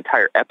could do an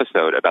entire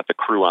episode about the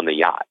crew on the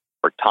yacht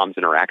or Tom's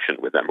interaction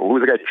with them. Or who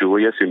was the guy,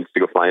 Julius, who needs to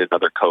go find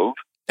another cove?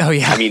 Oh,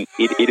 yeah. I mean,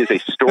 it is a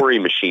story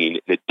machine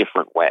in a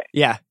different way.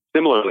 Yeah.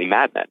 Similarly,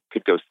 Mad Men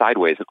could go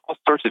sideways in all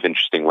sorts of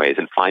interesting ways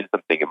and find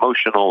something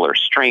emotional or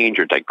strange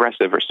or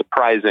digressive or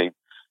surprising.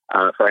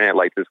 Friday Night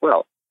Lights as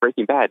well.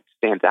 Breaking Bad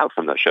stands out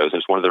from those shows.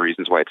 It's one of the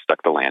reasons why it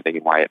stuck the landing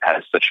and why it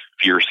has such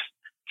fierce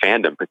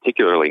fandom,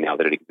 particularly now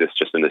that it exists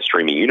just in the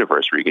streaming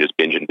universe where you can just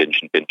binge and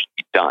be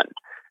done,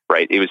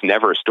 right? It was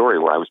never a story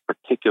where I was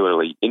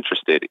particularly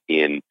interested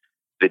in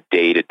the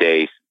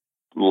day-to-day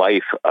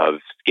life of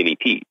Skinny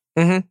Pete.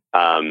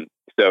 Mm-hmm.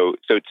 So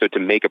to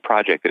make a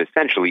project that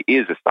essentially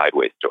is a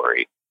sideways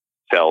story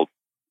felt,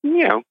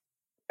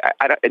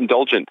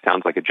 indulgent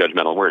sounds like a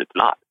judgmental word. It's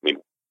not. I mean,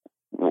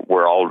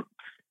 we're all,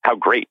 how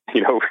great,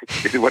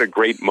 what a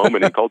great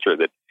moment in culture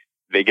that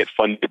they get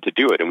funded to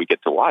do it and we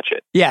get to watch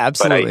it. Yeah,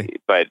 absolutely.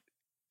 But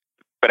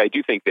I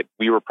do think that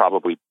we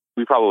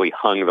probably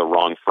hung the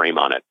wrong frame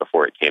on it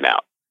before it came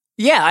out.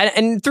 Yeah,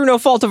 and through no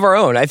fault of our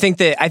own. I think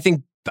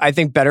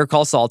Better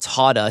Call Saul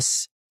taught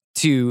us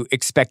to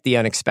expect the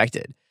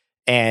unexpected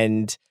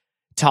and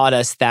taught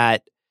us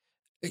that,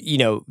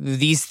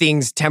 these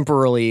things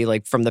temporarily,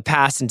 like from the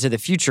past into the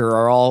future,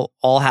 are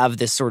all have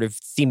this sort of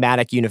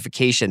thematic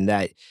unification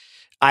that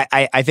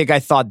I think I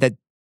thought that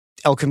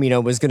El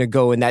Camino was going to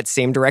go in that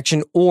same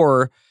direction,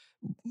 or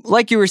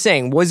like you were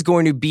saying, was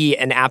going to be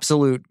an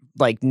absolute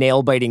like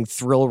nail-biting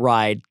thrill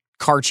ride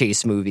car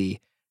chase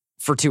movie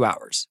for 2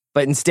 hours.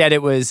 But instead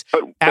it was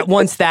at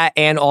once that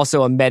and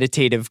also a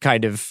meditative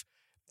kind of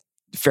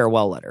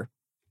farewell letter.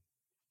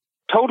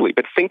 Totally.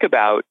 But think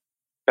about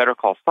Better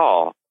Call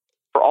Saul.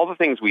 For all the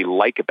things we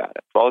like about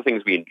it, for all the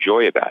things we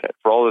enjoy about it,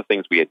 for all the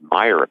things we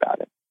admire about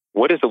it,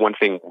 what is the one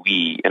thing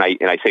and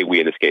I say we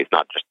in this case,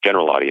 not just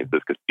general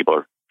audiences, because people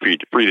are free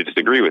to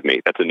disagree with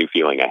me. That's a new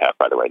feeling I have,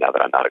 by the way, now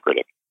that I'm not a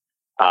critic.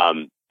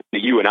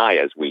 You and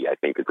I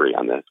think, agree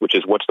on this, which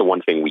is what's the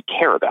one thing we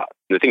care about?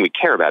 And the thing we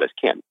care about is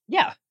Kim.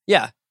 Yeah.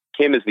 Yeah.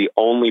 Kim is the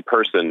only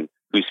person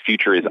whose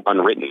future is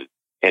unwritten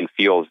and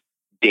feels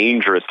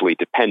dangerously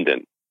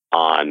dependent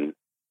on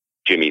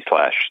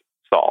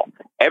Jimmy/Saul.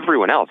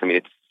 Everyone else, I mean,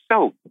 it's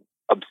so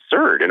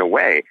absurd in a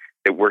way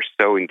that we're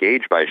so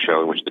engaged by a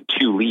show in which the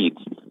two leads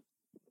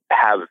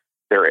have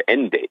their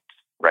end dates,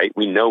 right?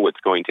 We know what's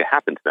going to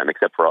happen to them,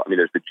 except for,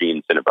 there's the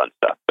Gene Cinnabon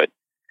stuff, but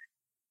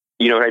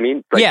you know what I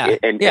mean? Like, yeah.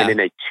 And in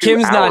a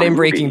Kim's not in movie,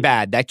 Breaking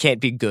Bad. That can't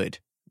be good.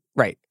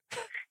 Right.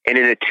 And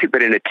in a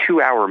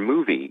 2-hour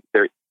movie,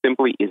 there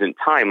simply isn't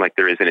time like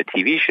there is in a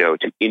TV show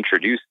to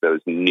introduce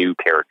those new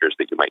characters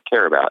that you might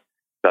care about,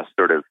 thus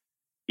sort of,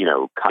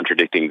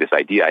 contradicting this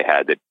idea I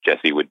had that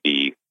Jesse would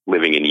be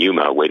living in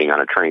Yuma waiting on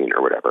a train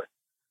or whatever.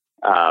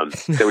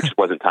 There just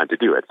wasn't time to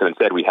do it. So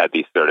instead we had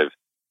these sort of,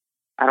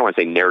 I don't want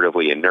to say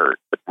narratively inert,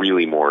 but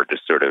really more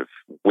just sort of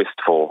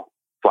wistful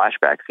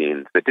flashback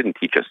scenes that didn't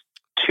teach us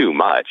too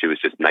much. It was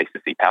just nice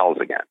to see pals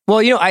again. Well,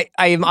 I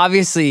am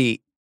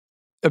obviously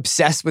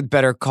obsessed with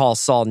Better Call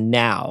Saul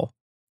now.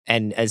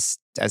 And as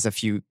a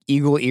few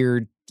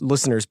eagle-eared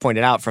listeners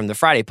pointed out from the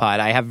Friday pod,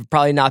 I have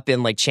probably not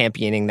been like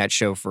championing that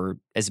show for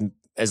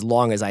as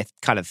long as I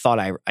kind of thought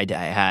I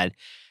had.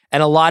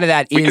 And a lot of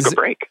that is took a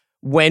break.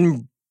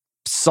 When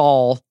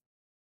Saul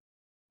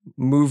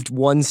moved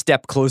one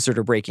step closer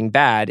to Breaking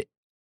Bad,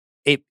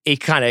 it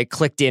kind of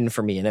clicked in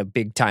for me in a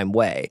big time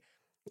way.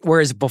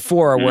 Whereas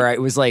before, where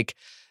it was like,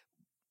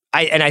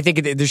 I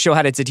think the show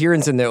had its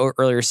adherence in the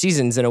earlier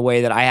seasons in a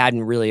way that I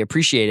hadn't really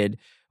appreciated.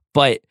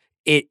 But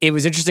it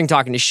was interesting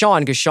talking to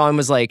Sean, because Sean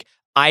was like,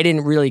 I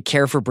didn't really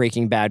care for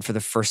Breaking Bad for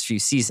the first few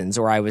seasons,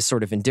 or I was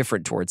sort of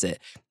indifferent towards it.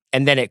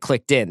 And then it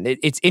clicked in.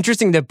 It's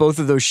interesting that both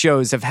of those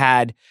shows have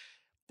had,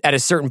 at a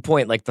certain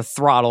point, like the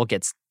throttle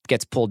gets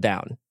pulled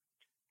down.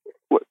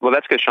 Well,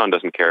 that's because Sean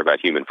doesn't care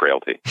about human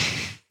frailty.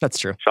 That's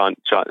true. Sean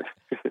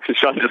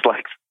just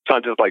likes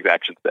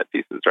action set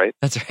pieces, right?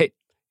 That's right.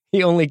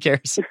 He only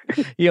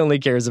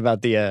cares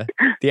about the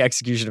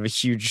execution of a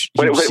huge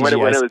when it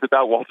CGI. was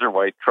about Walter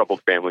White,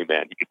 troubled family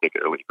man, you could take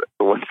it or leave it.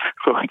 But once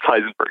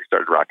Heisenberg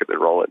started rocking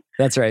and rolling,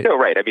 that's right. No,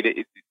 right.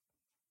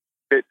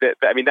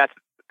 I mean,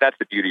 that's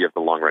the beauty of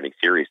the long running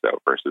series, though,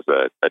 versus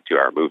a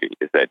 2-hour movie,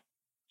 is that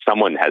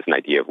someone has an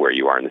idea of where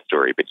you are in the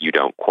story, but you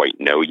don't quite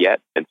know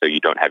yet, and so you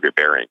don't have your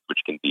bearings, which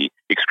can be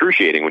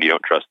excruciating when you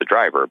don't trust the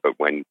driver. But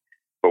when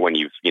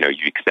you've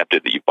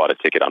accepted that you've bought a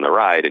ticket on the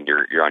ride and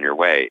you're on your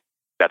way,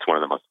 that's one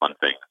of the most fun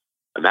things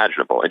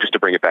imaginable. And just to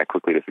bring it back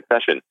quickly to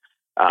Succession,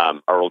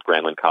 our old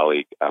Granlund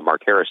colleague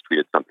Mark Harris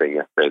tweeted something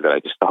yesterday that I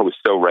just thought was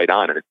so right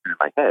on, and it's in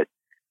my head,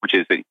 which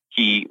is that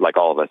he, like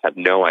all of us, have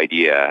no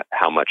idea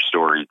how much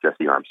story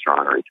Jesse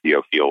Armstrong or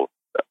HBO feels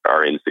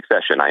are in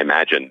Succession. I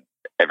imagine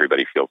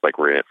everybody feels like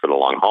we're in it for the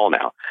long haul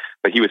now.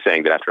 But he was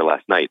saying that after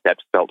last night, that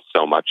felt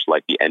so much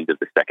like the end of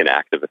the second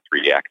act of a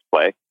 3-act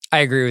play. I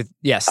agree with,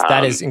 yes,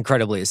 that is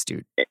incredibly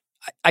astute.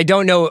 I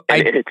don't know.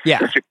 It's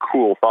such a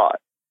cool thought.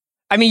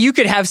 I mean, you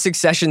could have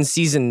Succession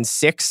season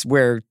 6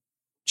 where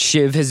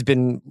Shiv has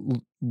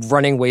been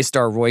running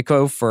Waystar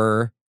Royco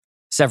for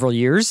several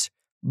years,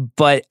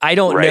 but I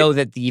don't know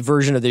that the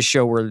version of this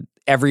show where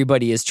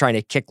everybody is trying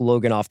to kick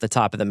Logan off the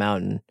top of the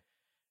mountain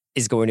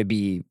is going to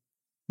be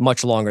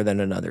much longer than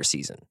another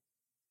season.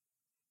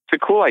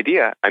 It's a cool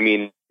idea. I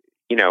mean,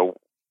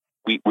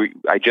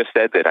 I just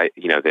said that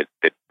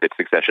that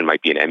Succession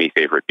might be an Emmy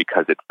favorite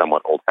because it's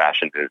somewhat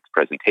old-fashioned in its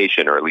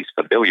presentation, or at least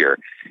familiar.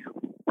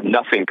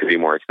 Nothing could be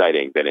more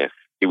exciting than if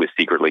it was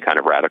secretly kind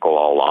of radical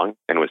all along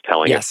and was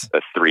telling us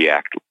a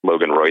 3-act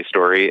Logan Roy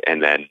story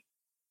and then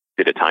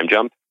did a time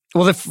jump.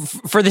 Well,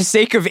 for the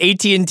sake of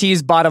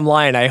AT&T's bottom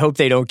line, I hope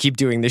they don't keep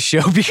doing this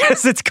show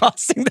because it's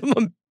costing them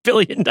 $1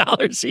 billion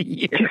a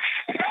year.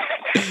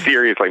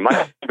 Seriously,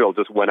 my bill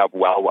just went up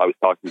while I was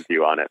talking to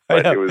you on it,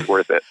 but it was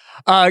worth it.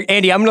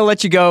 Andy, I'm going to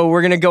let you go.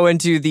 We're going to go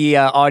into the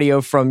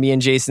audio from me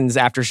and Jason's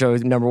after show,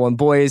 Number One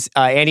Boys.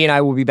 Andy and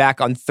I will be back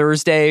on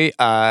Thursday.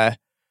 Does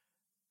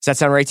that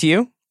sound right to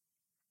you?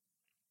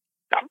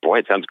 Oh, boy,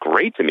 it sounds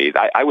great to me.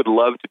 I would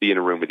love to be in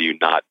a room with you,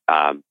 not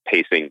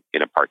pacing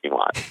in a parking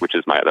lot, which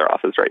is my other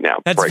office right now.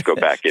 Before I go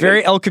back in.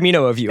 Very El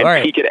Camino of you. All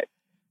right.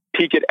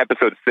 Peek at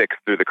episode 6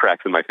 through the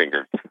cracks in my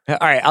fingers. All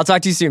right. I'll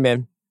talk to you soon,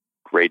 man.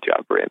 Great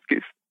job,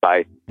 Baranskis.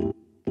 Bye.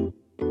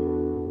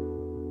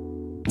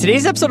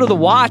 Today's episode of The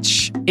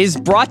Watch is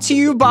brought to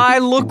you by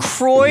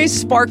LaCroix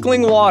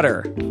Sparkling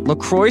Water.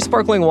 LaCroix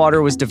Sparkling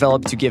Water was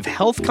developed to give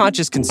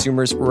health-conscious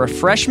consumers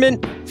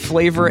refreshment,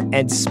 flavor,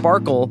 and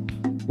sparkle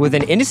with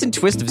an innocent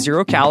twist of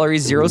 0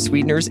 calories, 0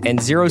 sweeteners,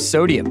 and 0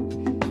 sodium.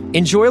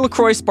 Enjoy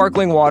LaCroix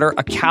Sparkling Water,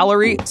 a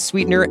calorie,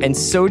 sweetener, and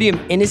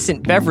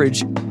sodium-innocent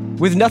beverage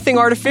with nothing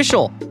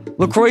artificial.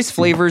 LaCroix's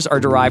flavors are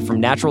derived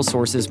from natural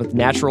sources with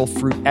natural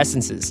fruit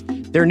essences.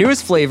 Their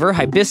newest flavor,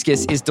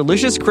 hibiscus, is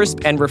delicious, crisp,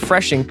 and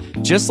refreshing,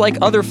 just like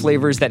other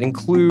flavors that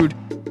include...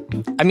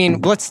 I mean,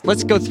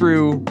 let's go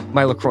through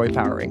my LaCroix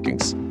power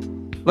rankings.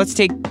 Let's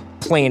take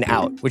plain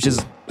out, which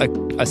is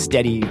a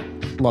steady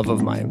love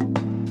of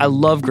mine. I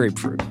love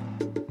grapefruit.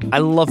 I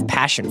love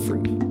passion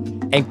fruit.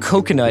 And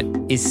coconut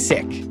is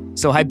sick.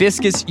 So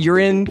hibiscus, you're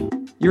in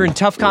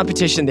tough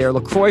competition there.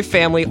 LaCroix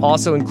family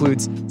also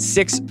includes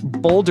 6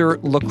 bolder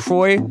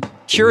LaCroix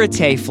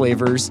Curate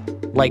flavors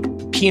like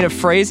Pinot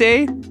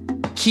Fraise,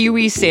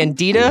 Kiwi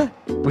Sandita,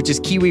 which is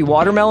kiwi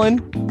watermelon,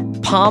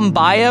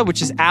 Pombaya,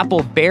 which is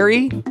apple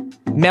berry,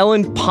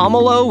 Melon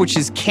Pomelo, which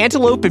is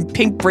cantaloupe and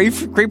pink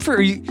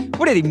grapefruit.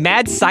 What are they,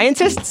 mad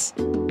scientists?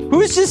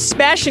 Who's just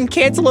smashing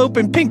cantaloupe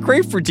and pink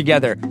grapefruit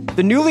together?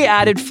 The newly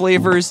added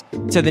flavors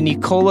to the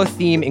Nicola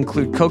theme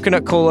include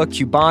coconut cola,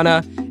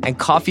 Cubana, and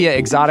Coffea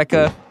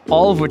Exotica,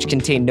 all of which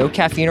contain no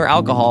caffeine or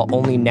alcohol,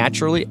 only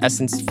naturally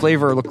essenced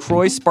flavor.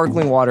 LaCroix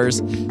Sparkling Waters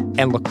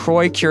and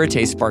LaCroix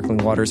Curate Sparkling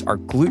Waters are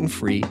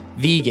gluten-free,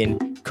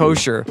 vegan,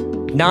 kosher,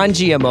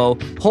 non-GMO,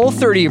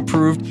 Whole30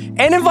 approved,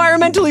 and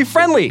environmentally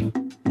friendly.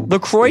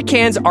 LaCroix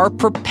cans are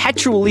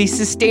perpetually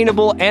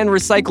sustainable and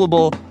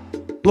recyclable.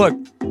 Look,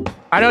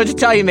 I don't know what to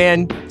tell you,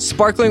 man.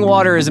 Sparkling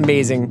water is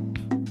amazing.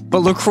 But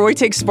LaCroix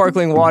takes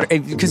sparkling water,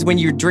 because when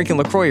you're drinking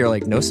LaCroix, you're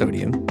like, no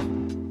sodium.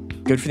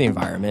 Good for the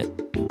environment.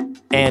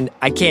 And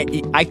I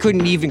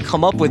couldn't even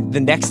come up with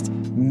the next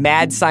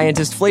mad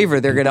scientist flavor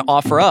they're going to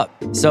offer up.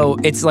 So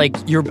it's like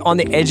you're on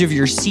the edge of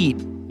your seat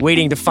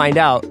waiting to find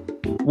out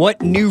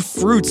what new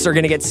fruits are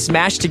going to get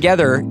smashed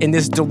together in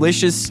this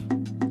delicious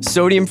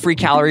sodium-free,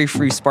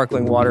 calorie-free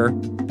sparkling water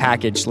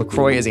package.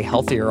 LaCroix is a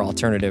healthier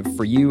alternative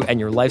for you and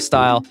your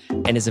lifestyle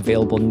and is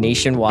available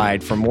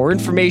nationwide. For more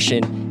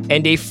information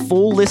and a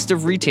full list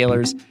of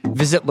retailers,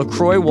 visit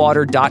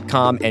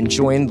LaCroixWater.com and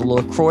join the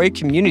LaCroix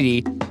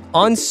community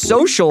on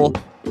social.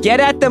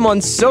 Get at them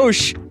on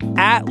Soch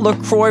at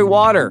LaCroix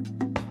Water.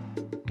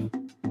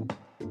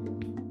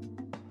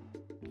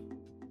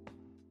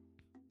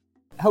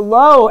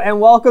 Hello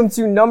and welcome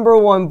to Number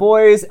One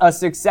Boys, a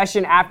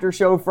Succession after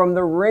show from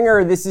The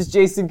Ringer. This is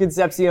Jason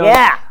Concepcion.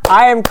 Yeah.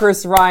 I am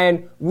Chris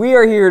Ryan. We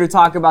are here to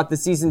talk about the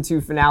season 2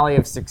 finale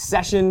of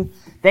Succession.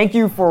 Thank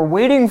you for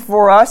waiting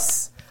for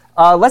us.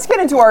 Let's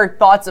get into our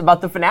thoughts about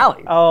the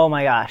finale. Oh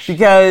my gosh.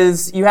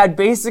 Because you had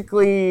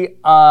basically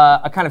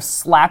a kind of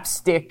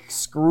slapstick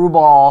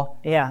screwball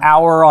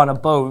hour on a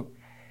boat.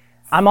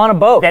 I'm on a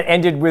boat. That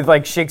ended with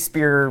like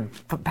Shakespeare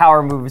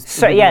power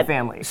moves in the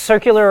family.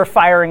 Circular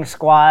firing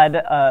squad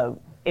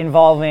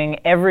involving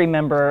every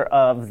member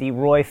of the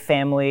Roy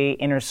family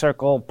inner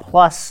circle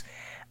plus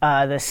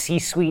the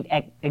C-suite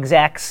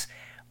execs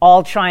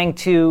all trying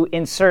to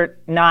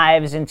insert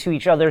knives into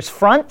each other's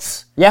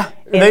fronts. Yeah,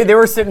 they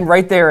were sitting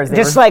right there as they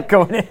Just were like,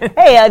 going in.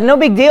 hey, no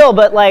big deal,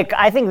 but like,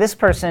 I think this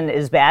person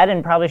is bad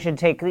and probably should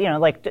take,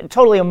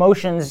 totally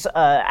emotions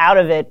out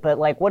of it, but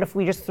like, what if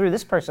we just threw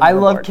this person I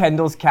overboard? love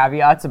Kendall's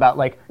caveats about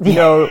like,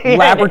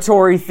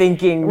 laboratory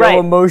thinking, Right. no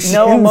emotions,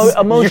 No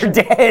emotion.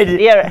 you're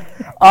dead. Yeah.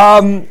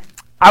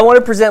 I want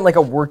to present like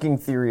a working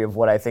theory of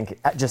what I think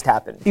just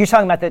happened. You're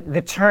talking about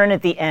the turn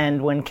at the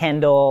end when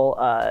Kendall...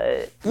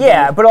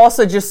 Yeah, but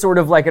also just sort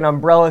of like an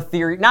umbrella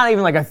theory, not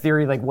even like a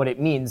theory like what it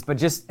means, but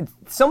just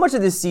so much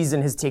of this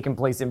season has taken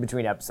place in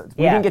between episodes.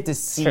 We didn't get to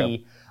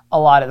see a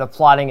lot of the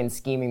plotting and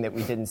scheming that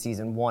we did in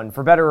season 1,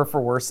 for better or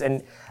for worse.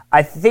 And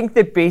I think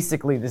that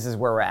basically this is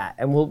where we're at,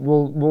 and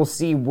we'll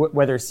see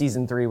whether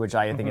season 3, which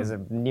I think is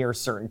a near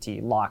certainty,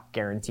 lock,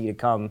 guarantee to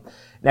come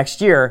next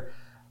year.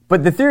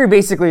 But the theory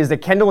basically is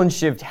that Kendall and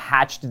Shiv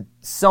hatched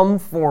some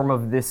form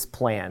of this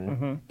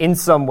plan in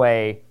some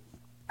way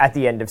at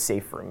the end of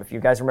Safe Room. If you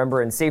guys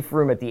remember in Safe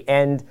Room at the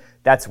end,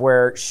 that's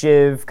where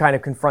Shiv kind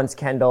of confronts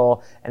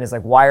Kendall and is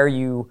like, why are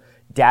you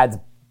Dad's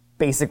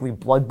basically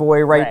blood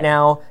boy right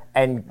now?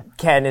 And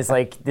Ken is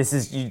like,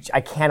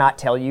 I cannot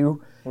tell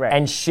you. Right.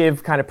 And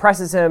Shiv kind of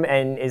presses him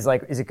and is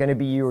like, is it going to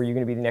be you or are you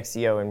going to be the next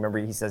CEO? And remember,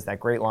 he says that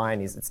great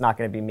line, it's not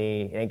going to be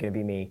me, it ain't going to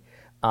be me.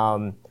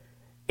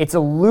 It's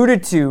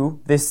alluded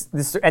to this,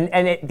 and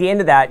at the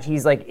end of that,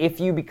 he's like, if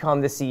you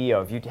become the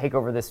CEO, if you take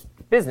over this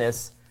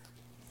business,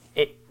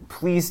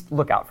 please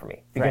look out for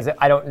me, because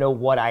I don't know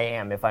what I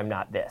am if I'm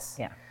not this.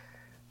 Yeah.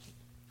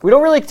 We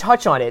don't really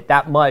touch on it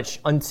that much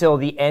until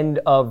the end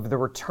of The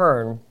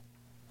Return,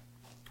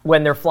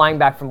 when they're flying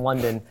back from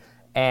London,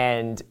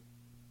 and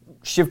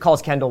Shiv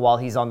calls Kendall while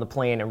he's on the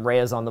plane, and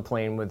Rhea's on the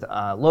plane with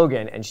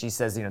Logan, and she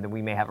says, that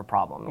we may have a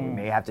problem, and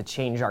we may have to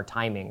change our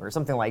timing, or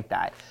something like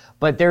that.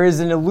 But there is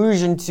an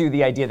allusion to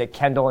the idea that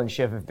Kendall and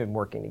Shiv have been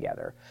working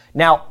together.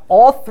 Now,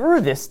 all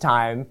through this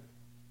time,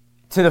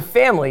 to the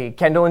family,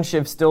 Kendall and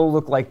Shiv still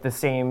look like the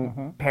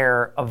same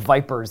pair of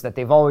vipers that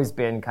they've always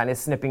been, kind of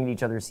snipping at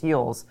each other's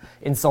heels,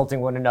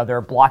 insulting one another,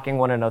 blocking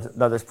one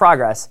another's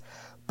progress.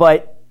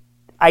 But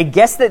I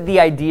guess that the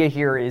idea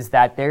here is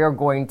that they are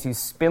going to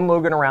spin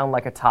Logan around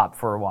like a top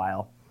for a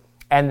while,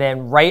 and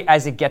then right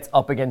as it gets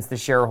up against the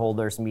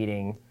shareholders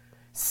meeting,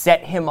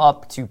 set him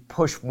up to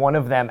push one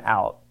of them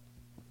out,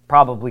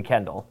 probably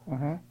Kendall,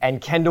 and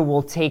Kendall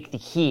will take the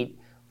heat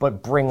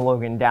but bring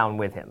Logan down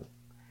with him.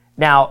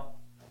 Now,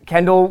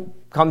 Kendall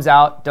comes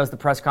out, does the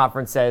press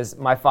conference, says,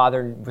 my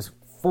father was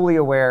fully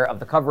aware of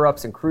the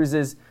cover-ups and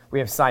cruises. We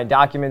have signed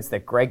documents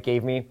that Greg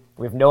gave me.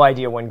 We have no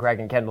idea when Greg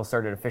and Kendall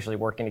started officially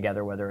working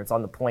together, whether it's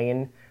on the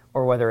plane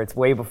or whether it's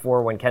way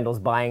before when Kendall's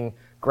buying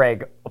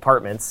Greg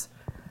apartments.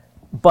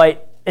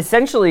 But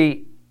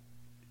essentially,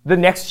 the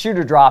next shoe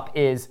to drop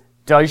is,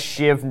 does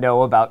Shiv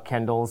know about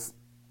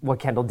what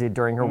Kendall did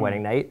during her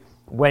wedding night?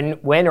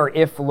 When or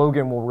if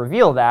Logan will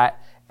reveal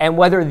that, and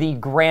whether the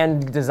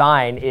grand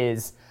design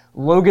is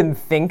Logan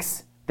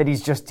thinks that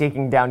he's just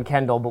taking down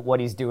Kendall, but what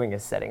he's doing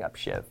is setting up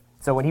Shiv.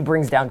 So when he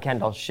brings down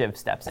Kendall, Shiv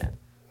steps in.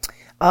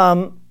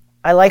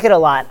 I like it a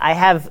lot. I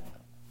have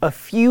a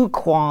few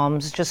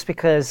qualms just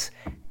because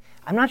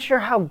I'm not sure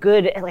how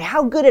good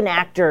an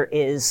actor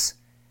is.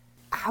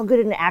 How good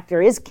an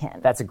actor is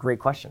Ken? That's a great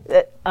question.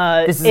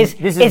 This is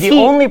the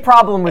only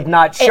problem with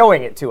not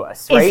showing it to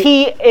us, right?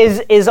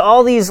 Is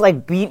all these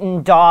like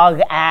beaten dog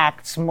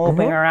acts,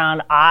 moping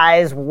around,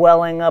 eyes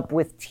welling up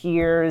with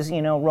tears?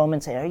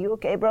 Roman saying, "Are you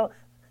okay, bro?"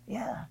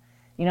 Yeah.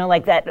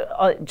 Like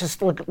that,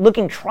 just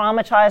looking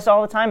traumatized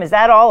all the time. Is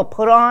that all a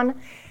put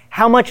on?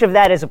 How much of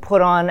that is a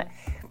put on?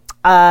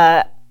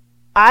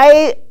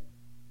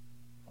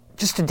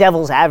 Just a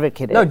devil's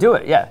advocate. No, do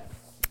it, yeah.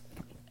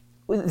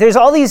 There's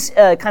all these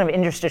kind of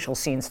interstitial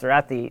scenes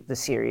throughout the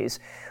series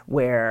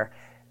where,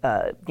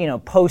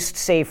 post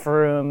Safe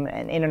Room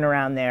and in and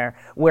around there,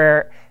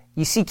 where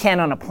you see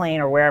Ken on a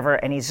plane or wherever,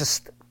 and he's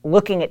just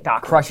looking at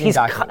documents. Crushing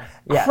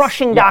documents.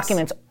 Crushing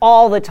documents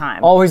all the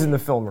time. Always in the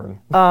film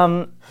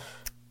room.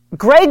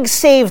 Greg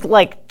saved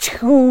like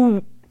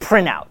 2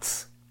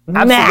 printouts.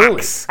 Absolutely.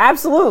 Max.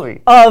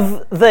 Absolutely.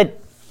 Of the,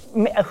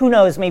 who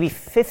knows, maybe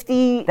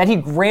 50. That he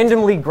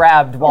randomly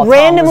grabbed while Tom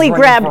was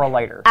running for a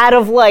lighter. Out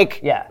of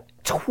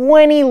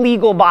 20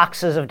 legal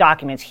boxes of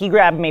documents. He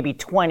grabbed maybe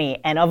 20,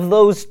 and of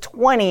those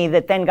 20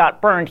 that then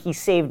got burned, he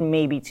saved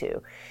maybe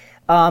 2.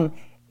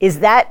 Is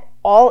that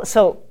all?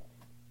 So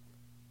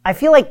I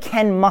feel like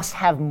Ken must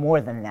have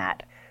more than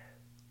that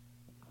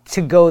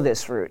to go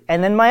this route.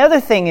 And then my other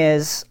thing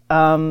is,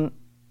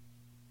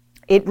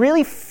 it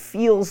really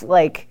feels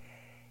like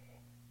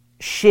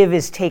Shiv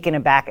is taken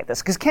aback at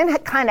this, because Ken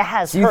kind of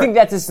has. Do you think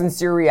that's a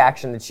sincere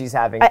reaction that she's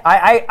having?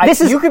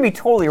 You could be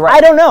totally right.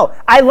 I don't know.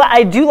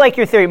 I do like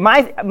your theory.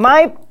 My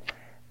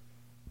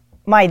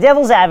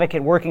devil's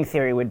advocate working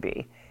theory would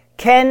be,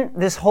 Ken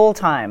this whole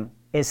time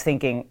is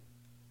thinking,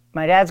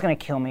 my dad's going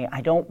to kill me.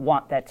 I don't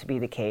want that to be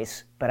the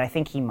case, but I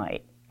think he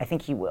might. I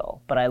think he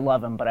will. But I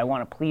love him. But I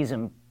want to please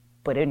him.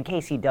 But in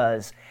case he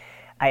does,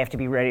 I have to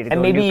be ready to go.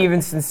 And maybe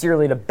even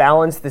sincerely to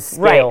balance the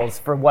scales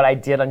for what I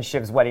did on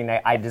Shiv's wedding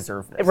night, I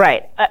deserve this.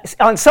 Right.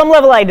 On some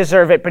level, I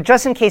deserve it, but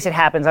just in case it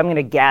happens, I'm going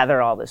to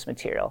gather all this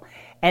material.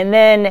 And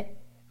then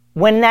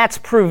when that's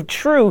proved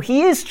true,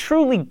 he is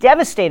truly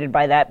devastated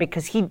by that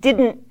because he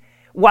didn't,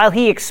 while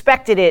he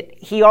expected it,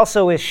 he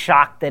also is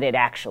shocked that it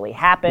actually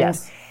happened.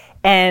 Yes.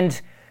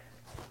 And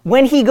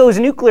when he goes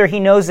nuclear, he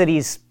knows that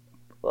he's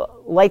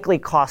likely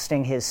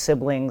costing his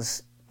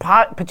siblings,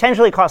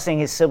 potentially costing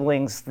his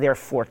siblings their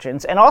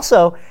fortunes. And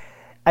also,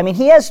 I mean,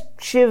 he has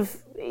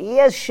Shiv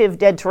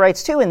dead to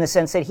rights too, in the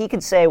sense that he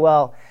could say,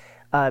 well,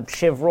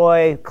 Shiv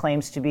Roy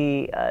claims to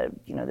be,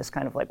 this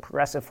kind of like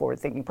progressive,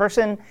 forward-thinking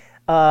person,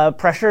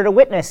 pressured a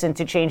witness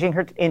into changing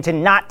her, into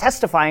not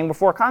testifying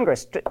before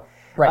Congress.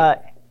 Right.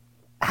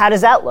 How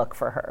does that look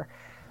for her?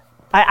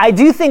 I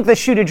do think the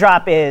shoe to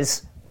drop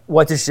is,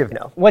 what does Shiv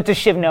know? what does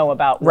Shiv know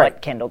about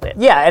what Kendall did?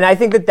 Yeah, and I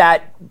think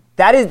that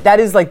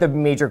is like the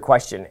major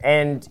question.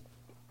 And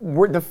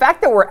the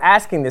fact that we're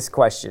asking this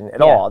question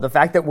at all, the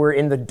fact that we're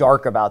in the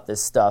dark about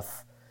this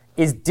stuff,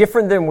 is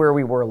different than where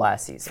we were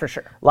last season. For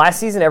sure. Last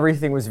season,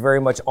 everything was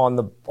very much on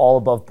the all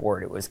above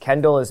board. It was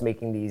Kendall is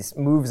making these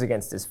moves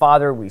against his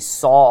father. We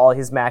saw all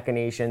his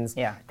machinations.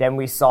 Yeah. Then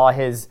we saw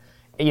his,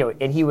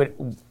 and he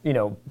would,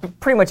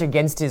 pretty much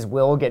against his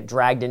will get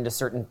dragged into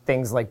certain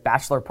things like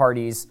bachelor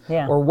parties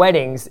or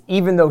weddings,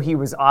 even though he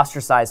was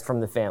ostracized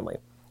from the family.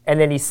 And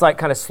then he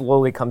kind of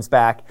slowly comes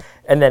back.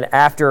 And then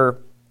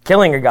after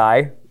killing a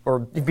guy, or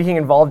being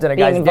involved in a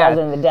guy's death.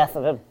 in the death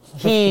of him.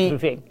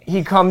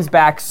 He comes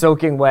back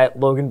soaking wet.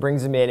 Logan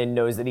brings him in and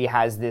knows that he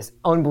has this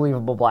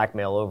unbelievable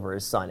blackmail over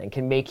his son and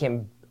can make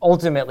him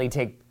ultimately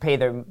pay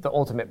the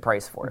ultimate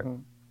price for it.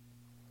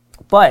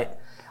 But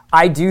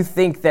I do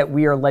think that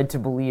we are led to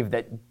believe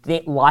that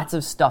lots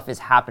of stuff is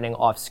happening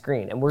off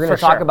screen. And we're going to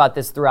talk about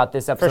this throughout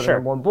this episode of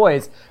Number One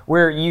Boys,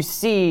 where you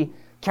see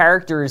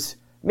characters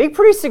make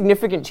pretty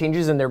significant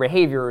changes in their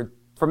behavior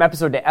from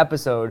episode to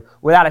episode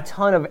without a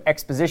ton of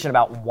exposition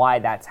about why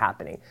that's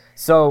happening.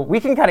 So we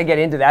can kind of get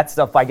into that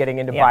stuff by getting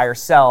into buy or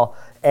sell.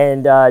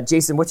 And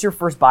Jason, what's your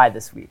first buy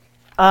this week?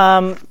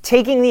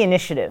 Taking the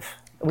initiative.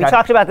 We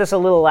talked about this a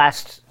little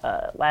last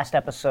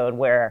episode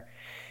where,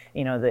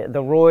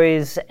 the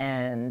Roys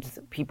and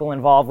the people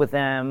involved with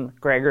them,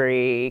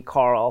 Gregory,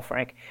 Carl,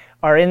 Frank,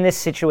 are in this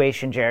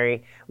situation,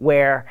 Jerry,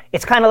 where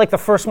it's kind of like the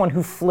first one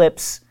who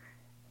flips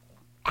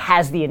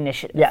has the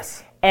initiative.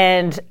 Yes.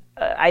 And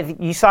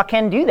you saw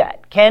Ken do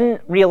that. Ken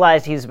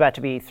realized he was about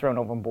to be thrown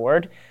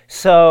overboard,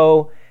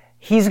 so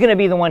he's going to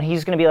be the one.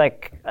 He's going to be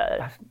like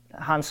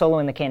Han Solo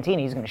in the canteen.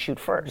 He's going to shoot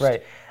first.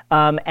 Right.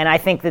 And I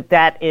think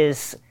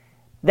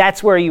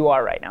that's where you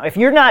are right now. If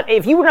you were not,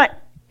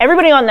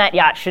 everybody on that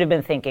yacht should have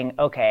been thinking,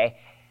 okay,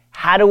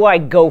 how do I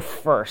go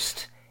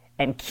first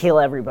and kill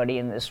everybody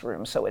in this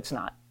room so it's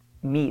not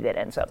me that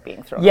ends up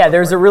being thrown overboard.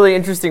 There's a really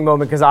interesting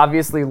moment because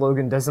obviously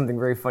Logan does something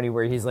very funny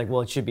where he's like,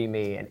 well, it should be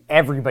me. And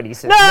everybody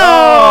says,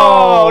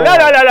 no,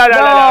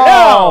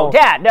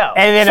 Dad, no.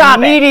 And then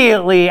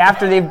immediately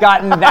after they've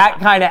gotten that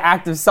kind of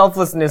act of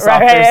selflessness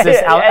out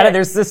of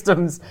their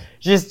systems,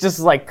 just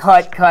like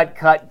cut.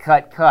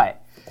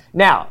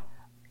 Now,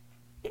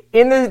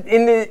 in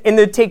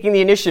the taking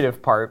the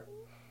initiative part,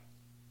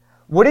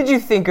 what did you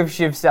think of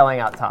Shiv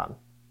selling out Tom?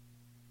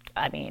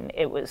 I mean,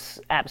 it was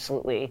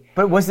absolutely...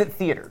 But was it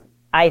theater?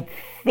 I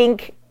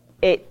think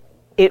it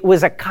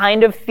was a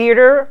kind of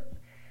theater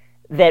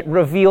that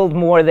revealed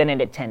more than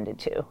it intended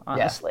to,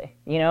 honestly.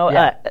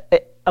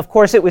 Of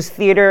course it was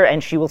theater,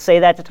 and she will say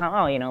that to Tom.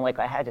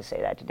 I had to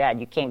say that to Dad.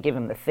 You can't give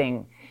him the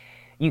thing.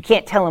 You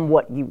can't tell him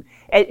what you...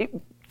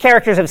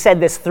 characters have said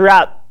this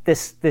throughout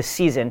this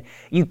season.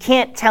 You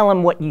can't tell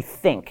him what you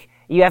think.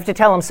 You have to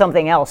tell him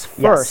something else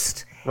first.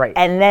 Yes. Right.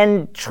 And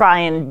then try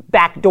and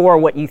backdoor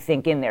what you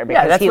think in there.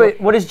 Because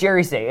what does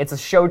Jerry say? It's a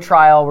show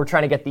trial. We're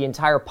trying to get the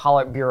entire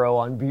Politburo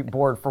on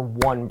board for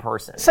one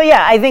person. So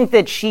I think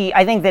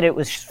that it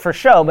was for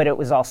show, but it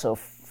was also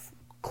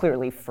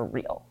clearly for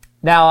real.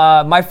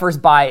 Now, my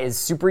first buy is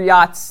Super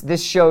Yachts.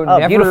 This show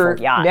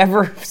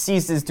never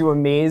ceases to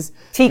amaze.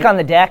 Teak on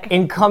the deck.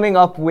 In coming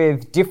up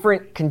with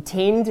different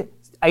contained,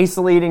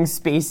 isolating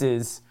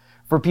spaces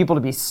for people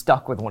to be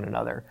stuck with one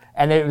another.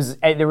 And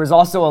there was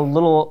also a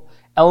little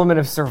element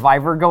of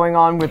Survivor going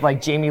on with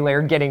like Jamie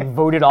Laird getting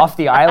voted off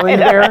the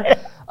island there.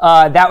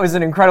 That was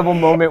an incredible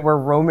moment where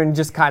Roman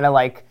just kind of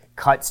like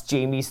cuts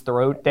Jamie's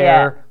throat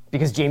there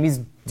because Jamie's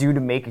due to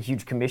make a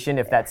huge commission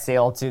if that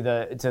sale to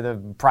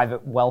the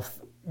private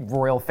wealth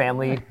royal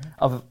family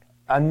of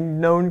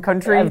unknown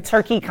country.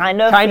 Turkey,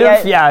 kind of.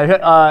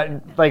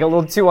 Like a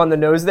little too on the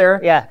nose there.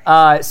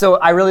 Yeah. So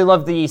I really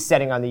love the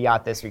setting on the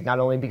yacht this week, not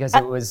only because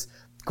it was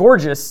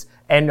gorgeous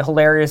and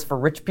hilarious for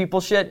rich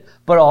people shit,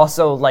 but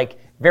also like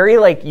very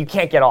like you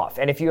can't get off.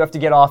 And if you have to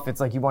get off,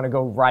 it's like you want to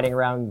go riding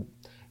around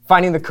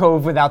finding the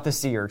cove without the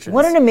sea urchins.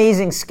 What an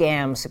amazing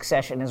scam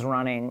Succession is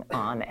running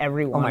on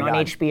everyone on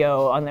God.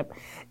 HBO.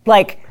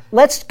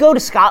 Let's go to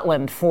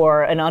Scotland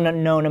for an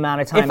unknown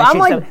amount of time.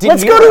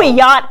 Let's go to a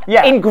yacht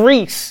in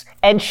Greece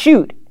and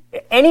shoot.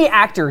 Any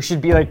actor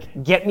should be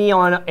like, get me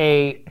on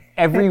a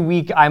every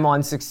week I'm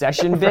on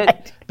Succession bit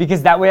Right.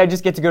 because that way I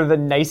just get to go to the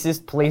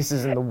nicest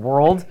places in the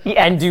world Yes.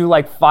 and do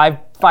like five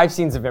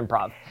scenes of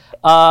improv.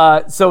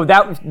 So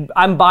that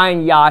I'm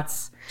buying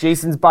yachts.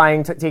 Jason's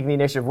buying, taking the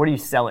initiative. What are you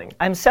selling?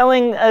 I'm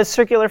selling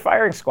circular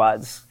firing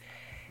squads.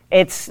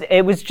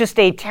 It was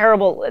a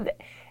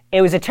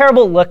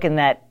terrible look in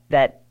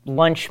that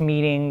lunch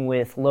meeting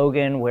with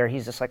Logan where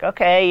he's just like,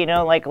 okay,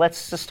 like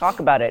let's just talk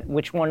about it.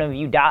 Which one of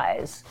you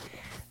dies?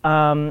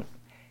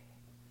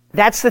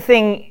 That's the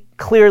thing.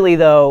 Clearly,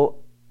 though,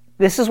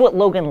 this is what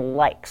Logan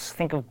likes.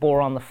 Think of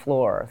Boar on the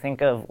Floor.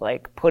 Think of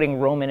like putting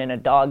Roman in a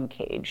dog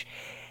cage.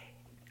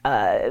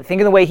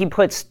 Think of the way he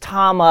puts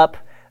Tom up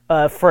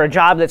for a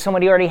job that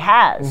somebody already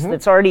has,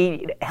 that's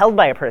already held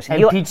by a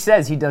person. And Peach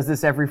says he does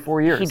this every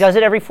 4 years. He does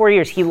it every 4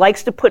 years. He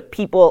likes to put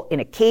people in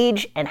a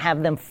cage and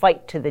have them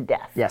fight to the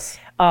death. Yes.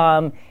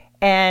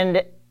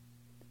 And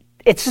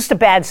it's just a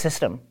bad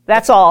system.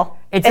 That's all.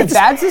 It's a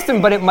bad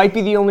system, but it might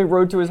be the only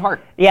road to his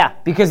heart. Yeah.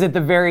 Because at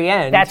the very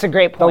end, That's a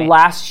great point. The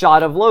last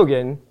shot of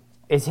Logan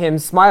is him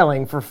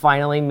smiling for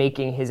finally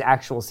making his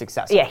actual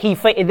success.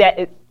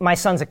 Yeah, my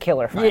son's a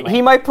killer, finally.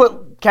 He might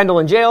put Kendall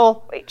in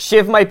jail.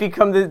 Shiv might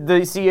become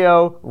the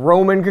CEO.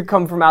 Roman could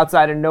come from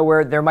outside of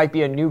nowhere. There might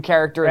be a new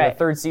character in the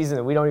third season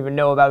that we don't even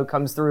know about who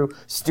comes through.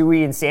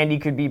 Stewie and Sandy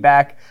could be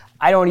back.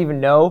 I don't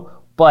even know,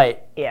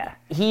 but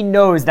he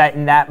knows that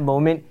in that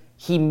moment,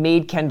 he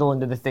made Kendall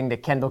into the thing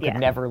that Kendall could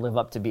never live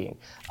up to being.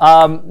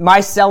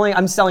 I'm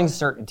selling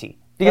certainty.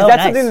 Because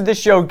that's something that this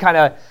show kind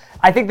of,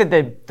 I think that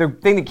the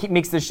thing that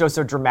makes this show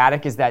so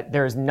dramatic is that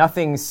there's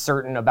nothing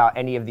certain about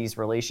any of these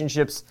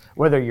relationships,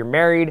 whether you're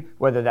married,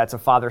 whether that's a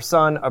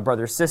father-son, a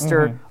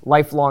brother-sister,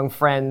 lifelong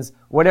friends,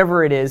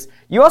 whatever it is.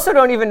 You also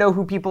don't even know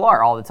who people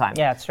are all the time.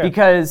 Yeah, that's true.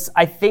 Because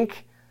I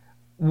think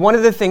one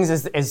of the things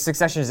as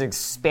Succession has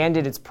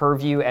expanded its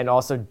purview and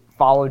also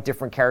followed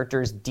different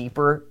characters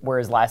deeper,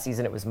 whereas last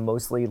season it was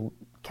mostly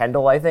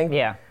Kendall, I think,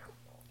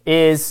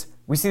 is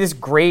we see this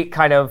great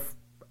kind of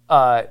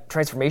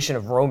transformation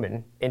of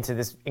Roman into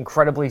this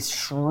incredibly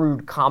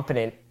shrewd,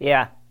 competent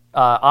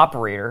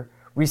operator.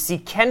 We see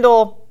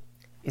Kendall,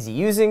 is he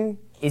using?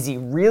 Is he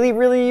really,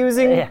 really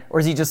using? Yeah. Or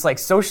is he just like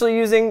socially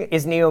using?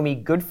 Is Naomi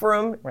good for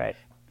him? Right.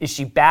 Is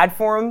she bad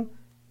for him?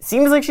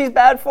 Seems like she's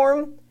bad for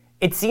him.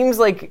 It seems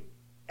like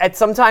at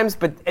sometimes,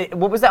 but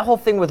what was that whole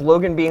thing with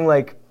Logan being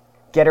like,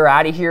 get her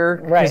out of here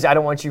because I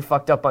don't want you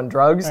fucked up on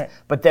drugs. Right.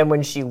 But then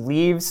when she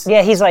leaves.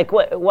 Yeah, he's like,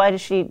 what? Why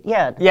does she?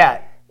 Yeah.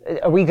 Yeah.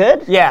 Are we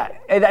good? Yeah,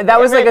 that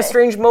was like a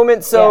strange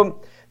moment.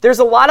 So there's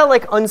a lot of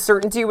like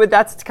uncertainty with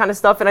that kind of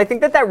stuff, and I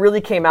think that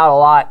really came out a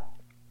lot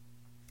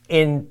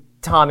in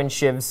Tom and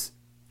Shiv's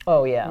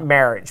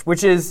marriage,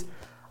 which is,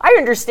 I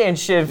understand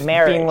Shiv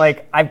being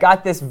like, I've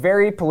got this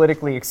very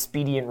politically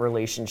expedient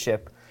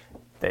relationship,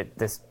 that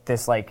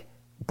this like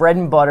bread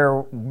and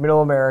butter, middle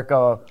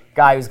America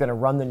guy who's going to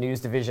run the news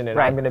division, and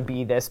I'm going to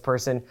be this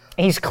person.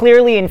 He's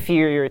clearly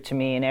inferior to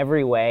me in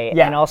every way,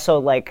 Yeah. and also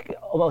like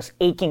almost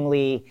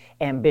achingly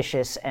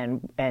ambitious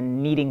and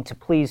needing to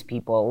please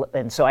people,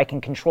 and so I can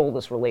control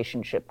this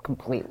relationship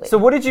completely. So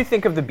what did you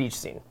think of the beach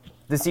scene?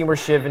 The scene where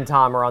Shiv and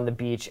Tom are on the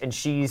beach, and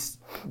she's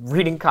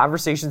reading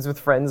Conversations with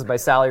Friends by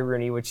Sally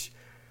Rooney, which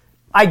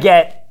I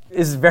get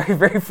is very,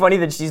 very funny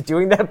that she's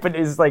doing that, but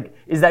is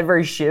that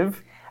very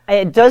Shiv?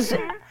 It does.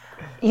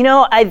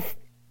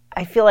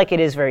 I feel like it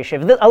is very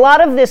Shiv. A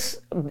lot of this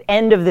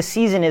end of the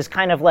season is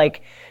kind of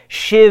like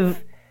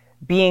Shiv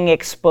being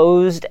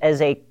exposed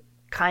as a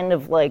kind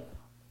of like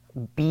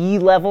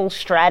B-level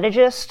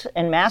strategist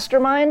and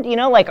mastermind,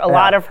 like a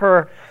lot of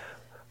her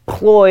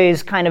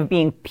ploys kind of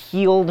being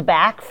peeled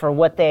back for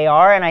what they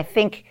are. And I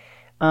think,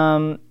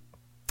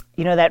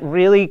 that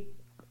really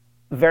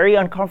very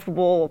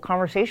uncomfortable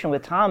conversation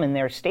with Tom in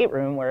their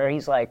stateroom where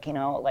he's like,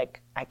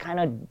 I kind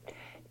of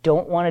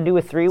don't want to do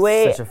a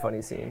three-way. Such a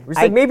funny scene. We're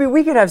like, maybe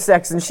we could have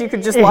sex and she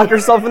could just lock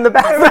herself in the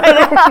bathroom.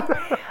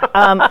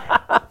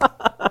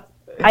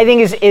 I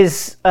think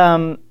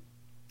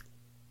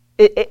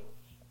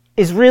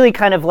is really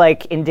kind of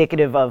like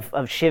indicative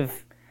of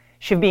Shiv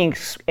being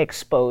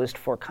exposed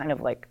for kind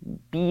of like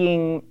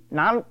being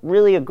not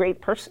really a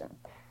great person.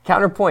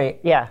 Counterpoint.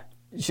 Yeah.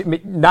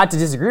 Not to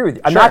disagree with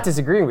you. I'm not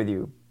disagreeing with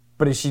you,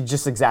 but is she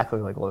just exactly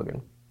like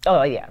Logan?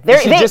 Oh yeah.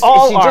 Is she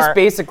just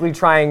basically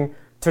trying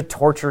to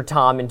torture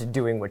Tom into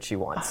doing what she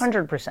wants?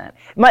 100%.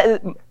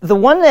 The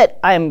one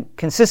that I'm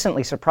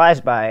consistently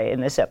surprised by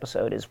in this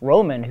episode is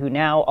Roman, who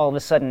now all of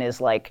a sudden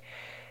is like,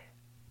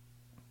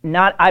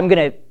 I'm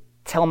going to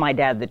tell my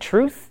dad the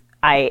truth.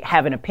 I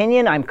have an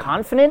opinion. I'm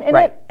confident in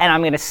it, and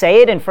I'm going to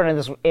say it in front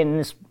of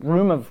this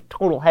room of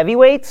total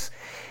heavyweights.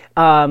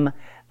 I'm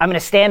going to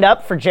stand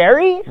up for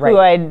Jerry,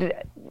 who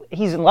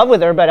he's in love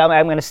with her, but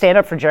I'm going to stand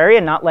up for Jerry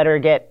and not let her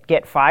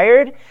get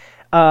fired.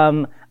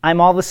 I'm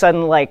all of a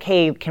sudden like,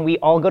 hey, can we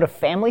all go to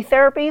family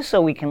therapy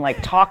so we can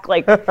like talk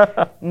like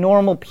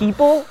normal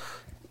people?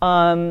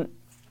 The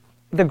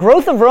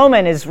growth of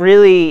Roman is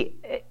really,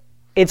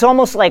 it's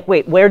almost like,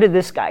 wait, where did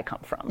this guy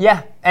come from?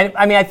 Yeah, and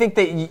I mean, I think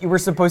that you were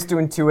supposed to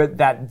intuit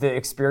that the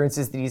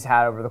experiences that he's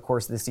had over the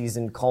course of the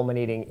season,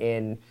 culminating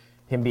in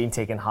him being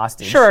taken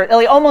hostage. Sure,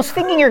 like almost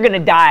thinking you're going to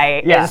die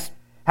is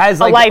has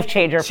a life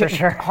changer for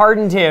sure.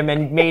 Hardened him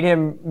and made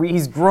him.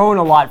 He's grown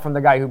a lot from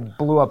the guy who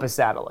blew up a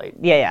satellite.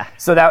 Yeah.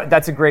 So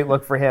that's a great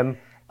look for him.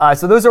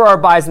 So those are our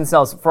buys and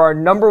sells. For our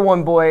number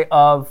one boy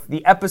of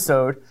the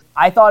episode,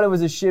 I thought it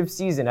was a Shiv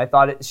season. I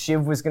thought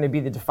Shiv was going to be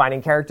the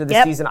defining character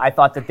this season. I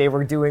thought that they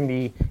were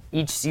doing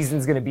each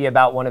season's going to be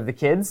about one of the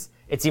kids.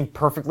 It seemed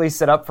perfectly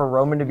set up for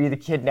Roman to be the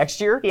kid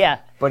next year. Yeah.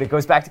 But it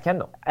goes back to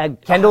Kendall.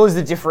 Kendall is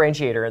the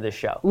differentiator of this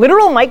show.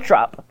 Literal mic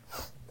drop.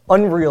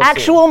 Unreal.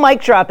 Actual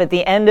mic drop at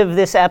the end of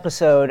this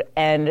episode,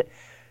 and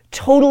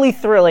totally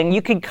thrilling.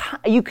 You could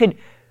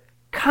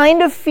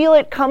kind of feel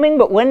it coming,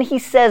 but when he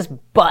says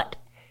 "but,"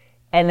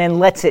 and then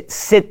lets it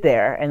sit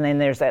there, and then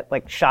there's that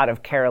like shot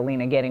of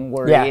Carolina getting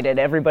worried and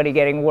everybody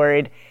getting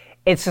worried.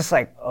 It's just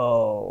like,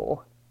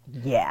 oh,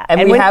 yeah.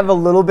 And we have a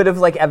little bit of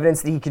like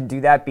evidence that he can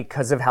do that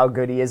because of how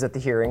good he is at the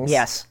hearings.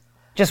 Yes.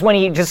 Just when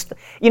he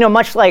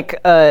much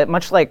like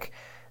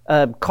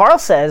Carl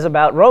says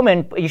about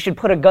Roman, you should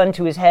put a gun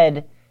to his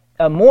head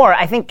more.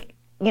 I think,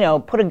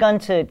 put a gun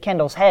to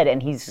Kendall's head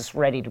and he's just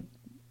ready to,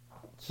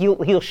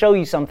 he'll show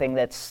you something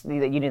that you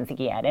didn't think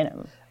he had in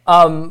him.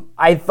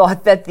 I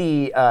thought that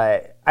the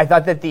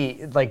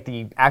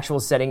actual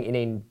setting in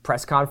a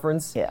press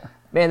conference. Yeah.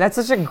 Man, that's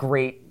such a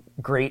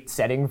great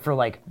setting for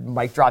like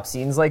mic drop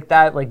scenes like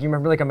that. Like you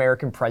remember like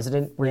American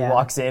President where he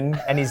walks in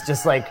and he's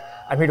just like,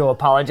 I'm here to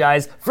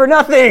apologize for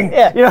nothing.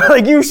 Yeah.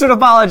 Like you should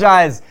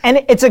apologize.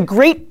 And it's a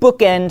great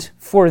bookend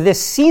for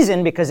this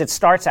season because it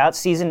starts out,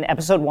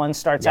 episode 1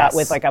 starts out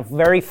with like a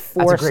very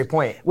forced. That's a great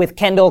point. With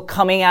Kendall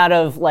coming out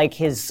of like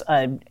his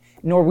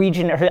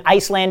Norwegian or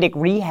Icelandic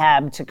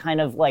rehab to kind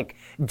of like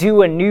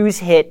do a news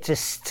hit to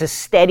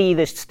steady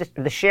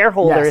the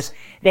shareholders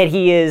that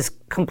he is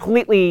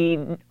completely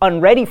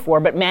unready for,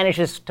 but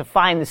manages to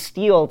find the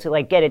steel to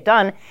like get it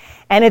done.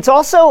 And it's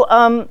also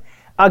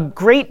a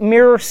great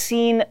mirror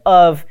scene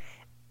of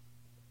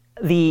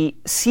the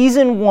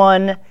season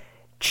 1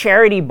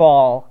 charity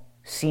ball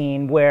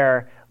scene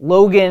where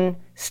Logan,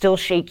 still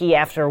shaky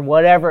after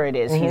whatever it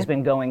is he's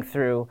been going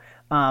through,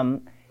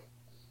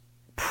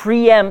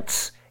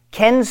 preempts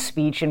Ken's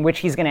speech in which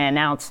he's going to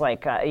announce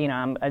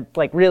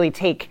really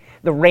take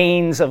the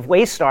reins of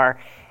Waystar,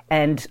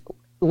 and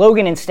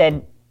Logan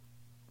instead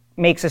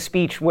makes a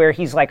speech where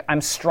he's like, I'm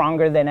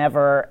stronger than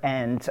ever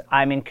and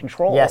I'm in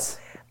control.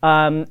 Yes.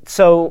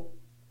 So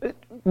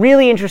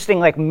really interesting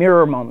like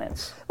mirror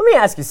moments. Let me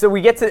ask you, so we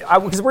get to,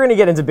 because we're going to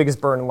get into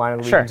biggest burn and line of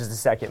the week in just a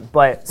second,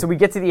 but so we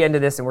get to the end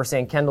of this and we're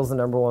saying Kendall's the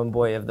number one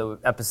boy of the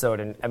episode,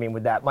 and I mean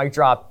with that mic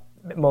drop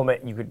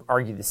moment you could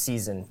argue the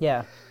season.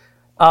 Yeah.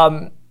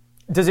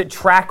 Does it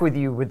track with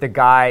you with the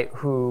guy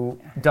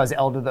who does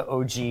Elder the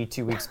OG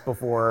 2 weeks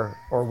before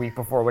or a week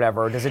before,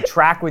 whatever? Or does it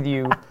track with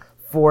you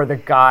for the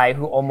guy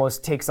who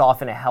almost takes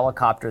off in a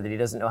helicopter that he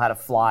doesn't know how to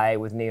fly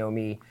with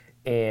Naomi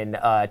in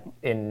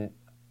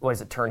what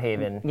is it,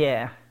 Turnhaven?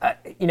 Yeah.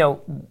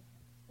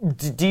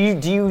 Do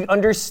you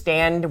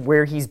understand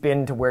where he's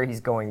been to where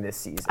he's going this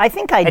season? I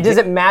think I do. It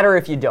doesn't matter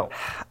if you don't.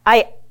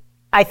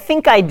 I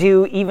think I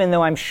do, even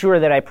though I'm sure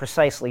that I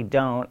precisely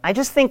don't. I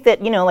just think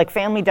that, like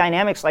family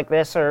dynamics like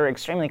this are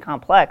extremely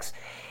complex.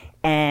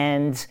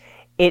 And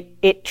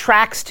it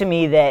tracks to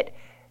me that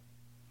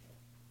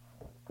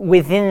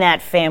within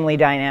that family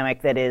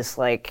dynamic that is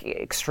like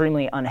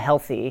extremely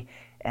unhealthy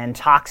and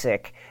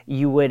toxic,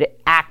 you would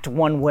act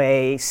one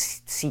way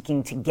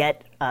seeking to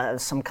get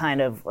some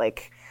kind of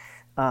like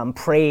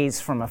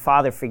praise from a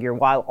father figure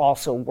while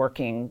also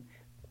working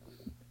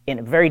in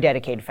a very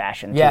dedicated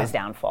fashion to his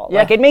downfall. Yeah.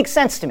 Like it makes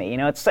sense to me.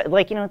 It's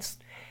like, it's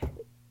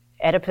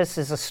Oedipus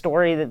is a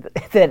story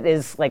that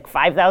is like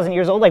 5,000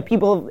 years old. Like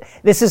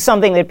this is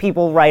something that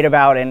people write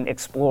about and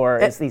explore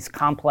as these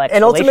complex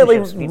and ultimately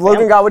relationships.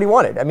 Logan got what he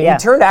wanted. I mean, he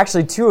turned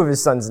actually 2 of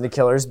his sons into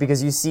killers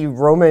because you see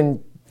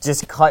Roman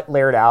just cut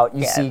Laird out.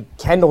 You see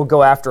Kendall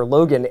go after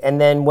Logan,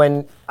 and then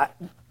when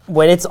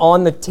it's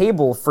on the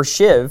table for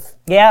Shiv,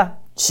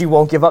 she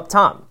won't give up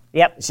Tom.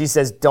 Yep. She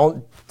says,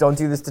 "Don't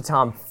do this to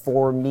Tom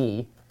for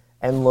me."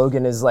 And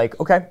Logan is like,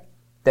 okay,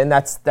 then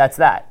that's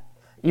that.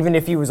 Even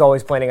if he was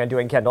always planning on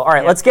doing Kendall. All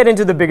right, let's get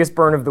into the biggest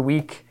burn of the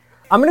week.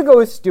 I'm going to go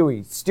with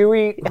Stewie.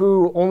 Stewie,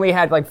 who only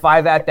had like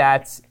 5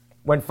 at-bats,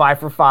 went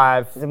 5 for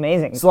 5. It's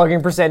amazing.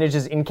 Slugging percentage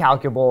is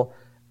incalculable.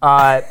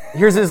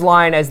 Here's his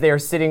line as they are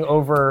sitting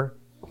over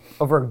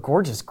a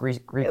gorgeous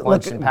Greek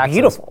lunch in Paxos.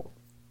 Beautiful.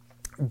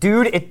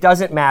 Dude, it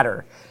doesn't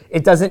matter.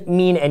 It doesn't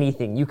mean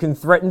anything. You can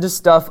threaten to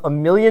stuff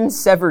 1 million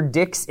severed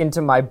dicks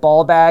into my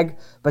ball bag,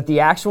 but the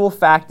actual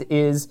fact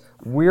is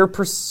we're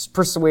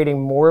persuading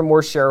more and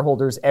more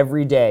shareholders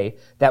every day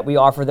that we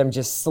offer them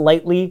just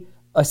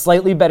a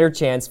slightly better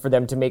chance for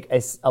them to make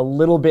a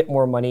little bit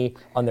more money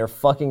on their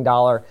fucking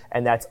dollar,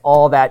 and that's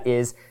all that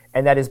is.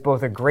 And that is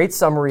both a great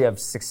summary of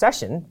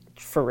Succession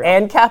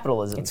and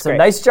capitalism. So great.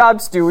 Nice job,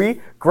 Stewie.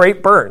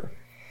 Great burn.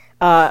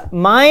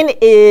 Mine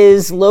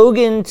is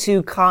Logan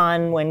to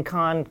Khan when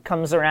Khan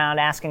comes around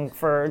asking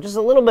for just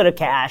a little bit of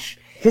cash.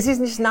 Because he's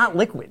just not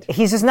liquid.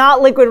 He's just not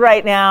liquid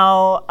right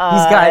now.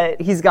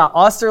 He's got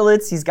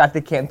Austerlitz. He's got the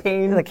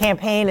campaign. The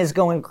campaign is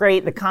going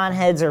great. The con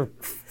heads are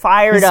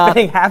fired He's up.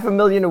 spending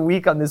 $500,000 a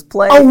week on this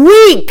play. A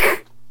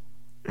week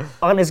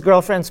on his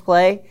girlfriend's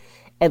play,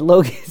 and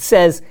Logan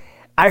says,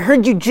 "I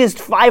heard you just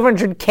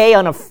 $500K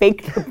on a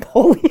fake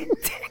Napoleon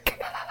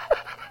dick."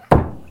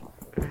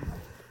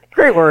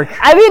 Great work.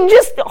 I mean,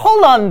 just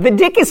hold on. The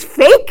dick is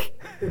fake?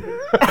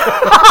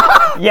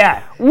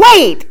 Yeah.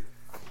 Wait.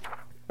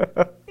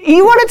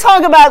 You want to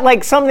talk about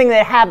like something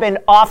that happened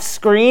off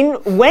screen?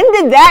 When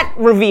did that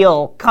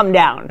reveal come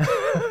down?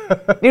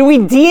 Did we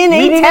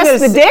DNA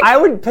test the dick? I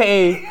would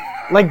pay,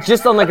 like,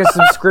 just on like a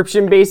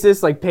subscription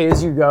basis, like pay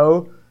as you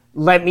go.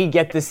 Let me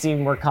get the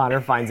scene where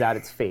Connor finds out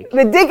it's fake.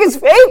 The dick is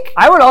fake?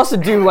 I would also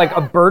do like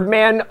a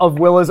Birdman of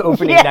Willa's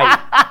opening night.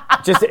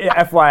 Just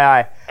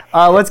FYI.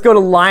 Let's go to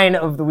line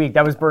of the week.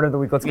 That was bird of the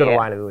week. Let's go to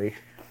line of the week.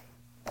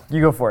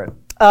 You go for it.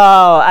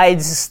 Oh, I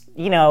just,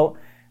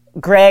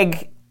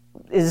 Greg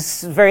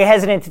is very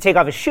hesitant to take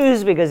off his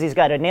shoes because he's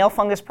got a nail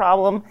fungus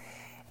problem.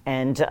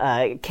 And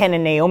Ken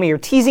and Naomi are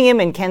teasing him,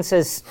 and Ken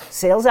says,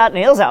 "Sales out,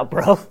 nails out,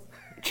 bro."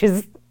 Which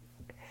is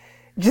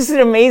just an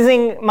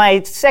amazing,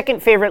 my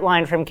second favorite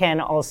line from Ken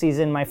all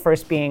season, my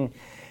first being,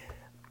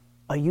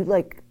 "Are you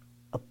like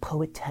a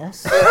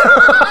poetess?"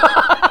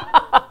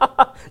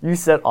 You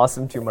said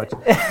awesome too much.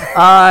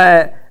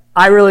 I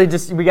really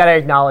we got to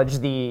acknowledge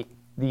the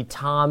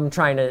Tom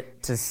trying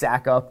to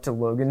sack up to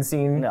Logan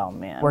scene. Oh,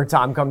 man. Where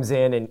Tom comes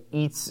in and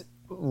eats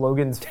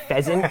Logan's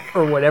pheasant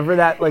or whatever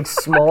that like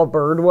small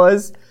bird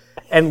was.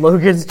 And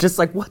Logan's just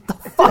like, what the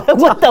fuck?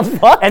 What the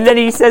fuck? And then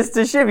he says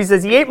to Shiv,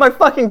 he ate my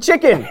fucking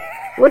chicken.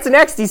 What's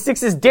next? He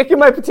sticks his dick in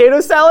my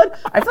potato salad?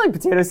 I feel like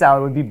potato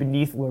salad would be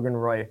beneath Logan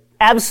Roy.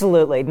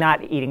 Absolutely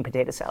not eating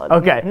potato salad.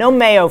 Okay. No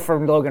mayo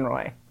for Logan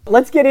Roy.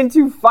 Let's get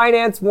into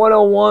Finance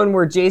 101,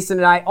 where Jason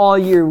and I, all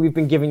year, we've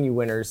been giving you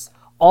winners.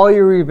 All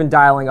year, we've been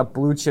dialing up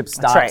blue chip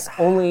stocks. That's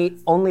right.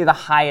 Only the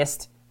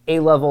highest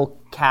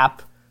A-level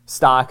cap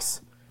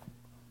stocks.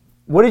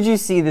 What did you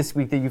see this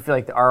week that you feel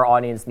like our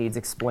audience needs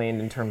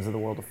explained in terms of the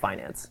world of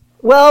finance?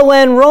 Well,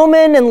 when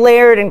Roman and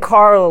Laird and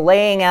Carl are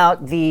laying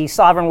out the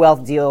sovereign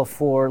wealth deal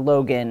for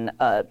Logan,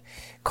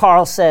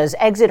 Carl says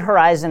exit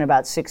horizon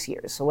about 6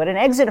 years. So what an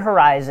exit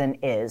horizon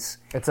is...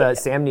 It's a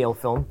Sam Neill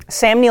film.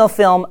 Sam Neill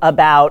film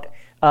about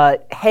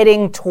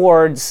heading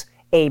towards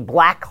a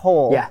black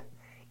hole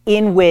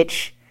in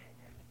which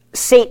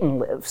Satan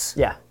lives.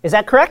 Yeah. Is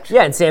that correct?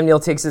 Yeah, and Sam Neill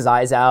takes his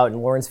eyes out,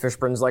 and Lawrence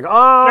Fishburne's like,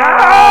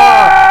 ah!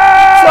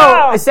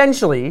 So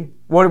essentially,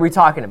 what are we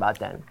talking about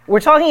then? We're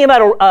talking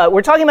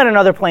about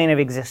another plane of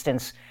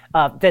existence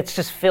that's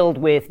just filled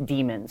with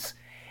demons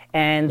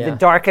and the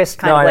darkest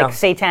kind of like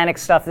satanic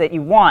stuff that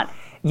you want.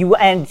 You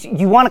want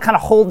to kind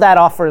of hold that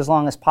off for as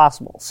long as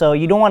possible. So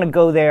you don't want to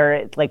go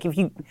there. Like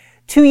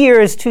 2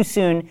 years too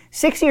soon,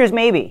 6 years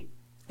maybe.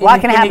 A lot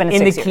can happen in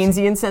 6 years. In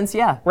the Keynesian sense,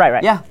 yeah.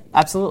 Right. Yeah,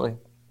 absolutely.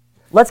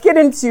 Let's get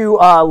into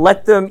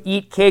Let Them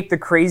Eat Cake, the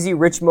crazy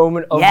rich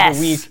moment of the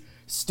week.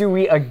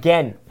 Stewie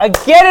again.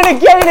 Again and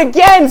again and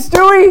again,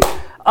 Stewie!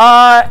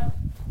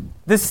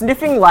 The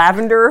sniffing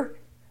lavender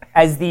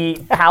as the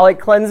palate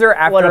cleanser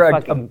after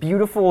a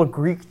beautiful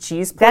Greek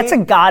cheese plate. That's a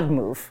God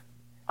move.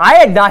 I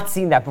had not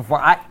seen that before.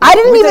 I didn't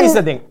let me even... tell you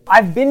something.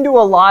 I've been to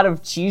a lot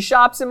of cheese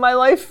shops in my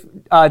life.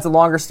 It's a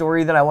longer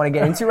story than I want to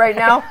get into right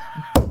now.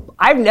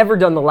 I've never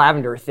done the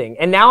lavender thing,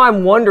 and now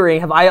I'm wondering,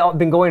 have I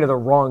been going to the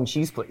wrong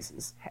cheese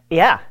places?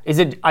 Yeah.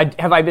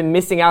 Have I been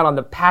missing out on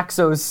the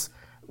Paxos,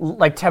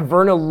 like,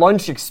 Taverna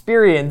lunch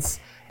experience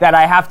that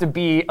I have to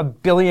be a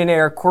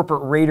billionaire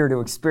corporate raider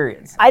to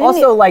experience?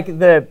 Like,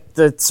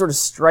 the sort of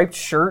striped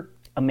shirt.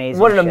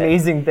 Amazing. What an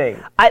amazing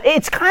thing.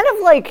 It's kind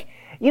of like...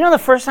 the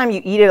first time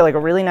you eat at like a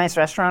really nice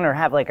restaurant or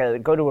have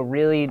go to a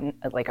really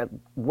like a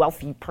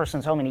wealthy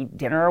person's home and eat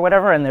dinner or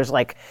whatever, and there's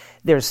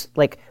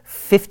like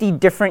 50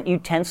 different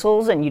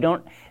utensils and you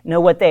don't know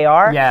what they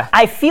are. Yeah.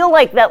 I feel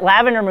like that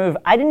lavender move,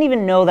 I didn't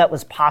even know that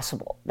was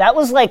possible. That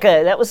was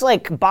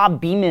like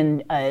Bob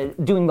Beeman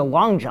doing the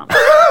long jump.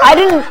 I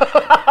didn't.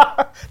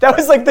 That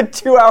was like the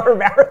 2-hour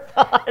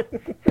marathon.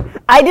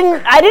 I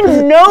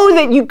didn't know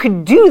that you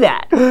could do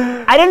that.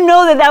 I didn't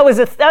know that was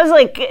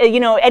like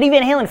Eddie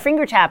Van Halen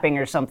finger tapping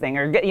or something,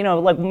 or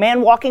like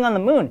man walking on the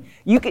moon.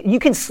 You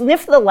can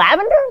sniff the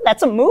lavender.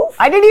 That's a move.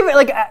 I didn't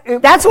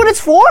even That's what it's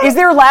for. Is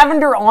there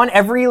lavender on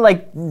every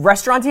like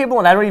restaurant table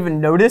and I don't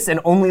even notice, and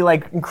only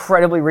like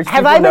incredibly rich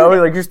people know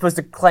like you're supposed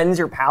to cleanse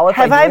your palate?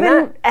 Have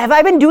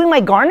I been doing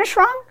my garnish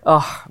wrong?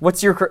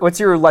 What's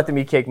your Let Them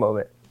Eat Cake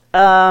moment?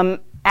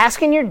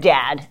 Asking your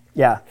dad.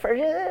 Yeah. For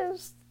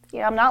just,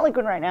 I'm not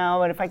liquid right now,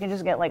 but if I could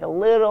just get like a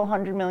little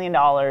 $100 million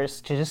to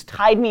just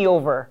tide me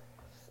over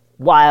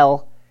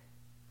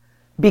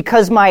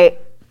because my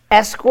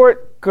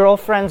escort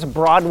girlfriend's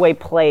Broadway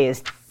play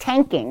is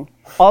tanking.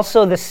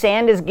 Also, the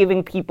sand is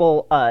giving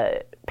people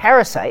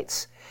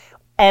parasites.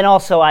 And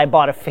also, I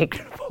bought a fake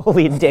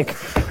Napoleon dick.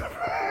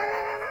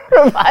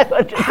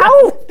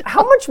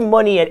 How much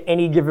money at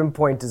any given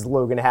point does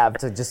Logan have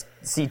to just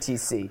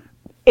CTC?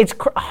 It's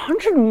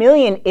 $100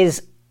 million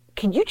is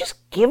can you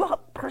just give a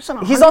person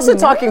 $100 He's also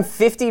million? talking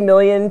 $50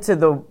 million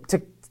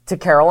to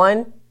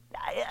Caroline.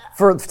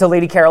 To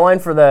Lady Caroline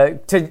for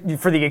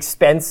the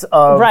expense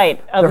of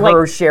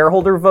her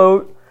shareholder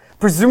vote.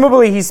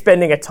 Presumably, he's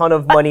spending a ton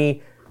of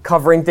money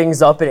covering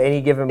things up at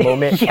any given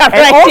moment.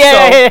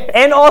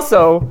 And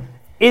also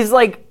is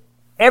like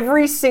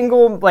every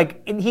single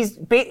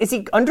is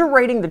he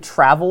underwriting the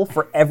travel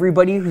for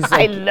everybody who's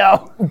like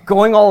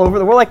going all over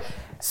the world? Like,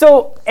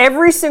 so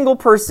every single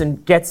person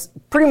gets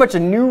pretty much a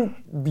new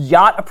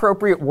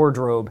yacht-appropriate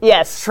wardrobe.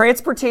 Yes.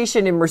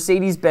 Transportation in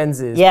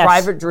Mercedes-Benzes. Yes.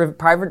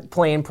 Private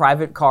plane,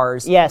 private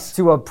cars. Yes.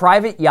 To a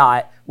private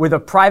yacht with a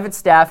private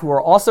staff who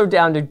are also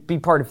down to be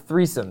part of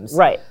threesomes.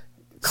 Right.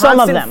 Constant Some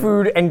of them.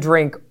 food and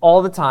drink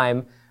all the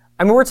time.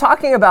 I mean, we're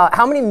talking about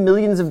how many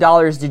millions of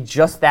dollars did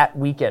just that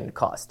weekend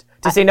cost?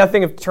 To say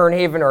nothing of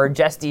Turnhaven or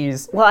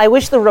Jestes. Well, I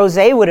wish the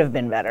rosé would have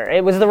been better.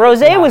 The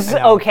rosé was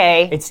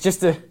okay. It's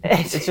just a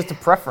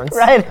preference.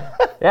 Right.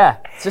 Yeah,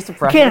 it's just a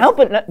preference. Can't help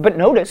but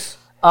notice.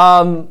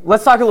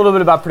 Let's talk a little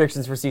bit about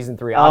predictions for season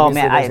 3.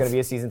 Obviously, man, there's going to be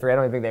a season 3. I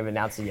don't think they've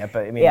announced it yet,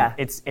 but I mean,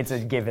 it's a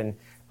given.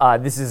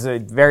 This is a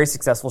very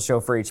successful show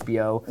for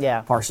HBO.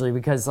 Yeah. Partially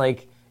because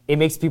it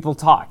makes people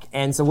talk.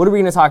 And so, what are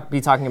we going to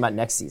be talking about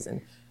next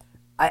season?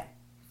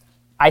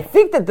 I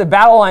think that the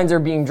battle lines are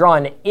being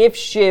drawn if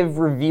Shiv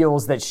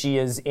reveals that she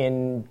is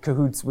in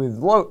cahoots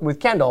with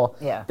Kendall.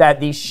 Yeah. That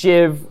the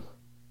Shiv,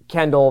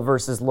 Kendall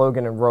versus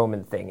Logan and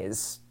Roman thing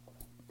is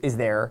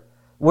there.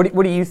 What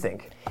do you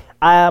think?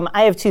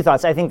 I have two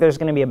thoughts. I think there's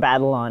going to be a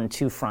battle on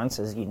two fronts,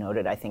 as you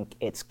noted. I think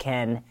it's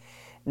Ken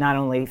not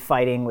only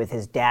fighting with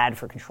his dad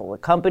for control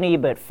of the company,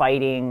 but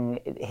fighting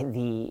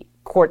the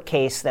court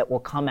case that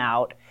will come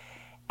out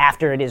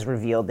after it is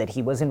revealed that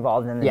he was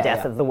involved in the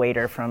death of the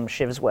waiter from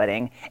Shiv's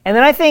wedding. And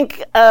then I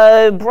think,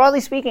 broadly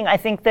speaking, I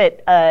think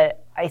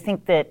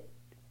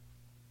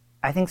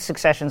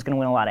Succession's going to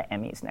win a lot of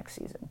Emmys next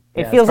season.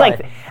 I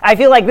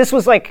feel like this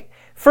was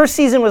first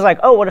season was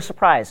oh, what a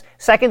surprise.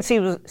 Second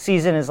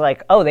season is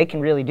oh, they can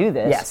really do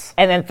this. Yes.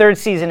 And then third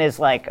season is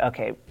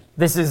okay.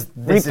 This is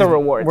the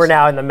rewards. We're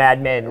now in the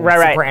Mad Men,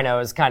 Right.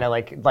 Sopranos kind of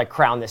like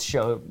crown this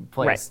show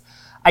place. Right.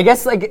 I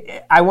guess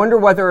I wonder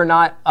whether or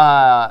not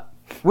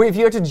if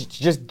you had to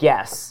just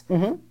guess,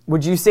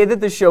 would you say that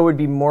the show would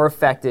be more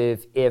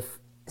effective if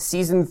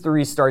season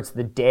 3 starts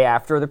the day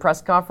after the press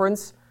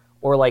conference,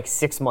 or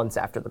 6 months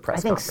after the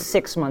press conference? I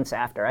think 6 months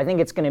after. I think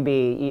it's going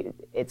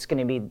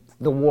to be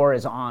the war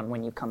is on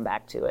when you come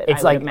back to it.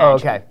 It's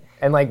okay,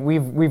 and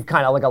we've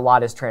kind of a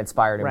lot has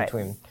transpired in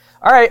between.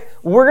 All right,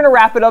 we're going to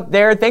wrap it up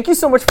there. Thank you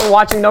so much for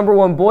watching Number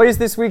One Boys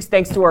this week.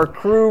 Thanks to our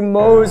crew,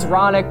 Mose,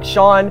 Ronik,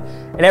 Sean,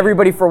 and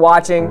everybody for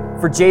watching.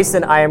 For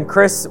Jason, I am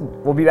Chris.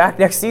 We'll be back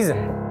next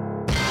season.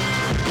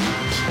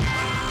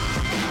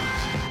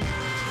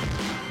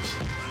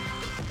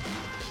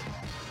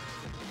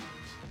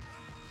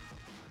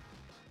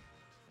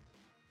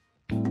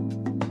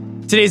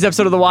 Today's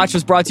episode of The Watch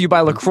was brought to you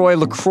by LaCroix.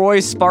 LaCroix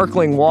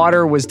Sparkling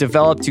Water was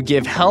developed to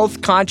give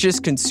health-conscious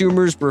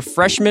consumers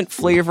refreshment,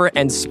 flavor,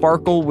 and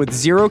sparkle with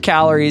 0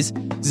 calories,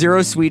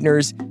 0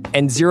 sweeteners,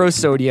 and 0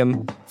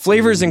 sodium.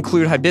 Flavors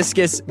include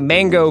hibiscus,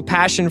 mango,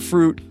 passion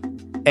fruit,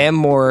 and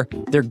more.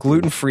 They're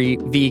gluten-free,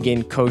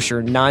 vegan,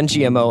 kosher,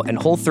 non-GMO, and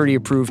Whole30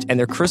 approved, and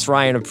they're Chris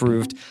Ryan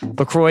approved.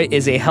 LaCroix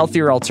is a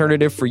healthier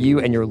alternative for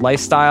you and your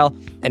lifestyle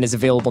and is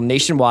available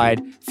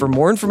nationwide. For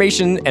more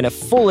information and a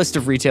full list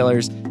of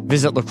retailers,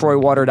 visit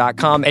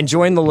LaCroixWater.com and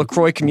join the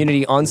LaCroix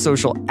community on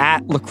social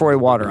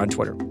 @LaCroixWater on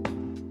Twitter.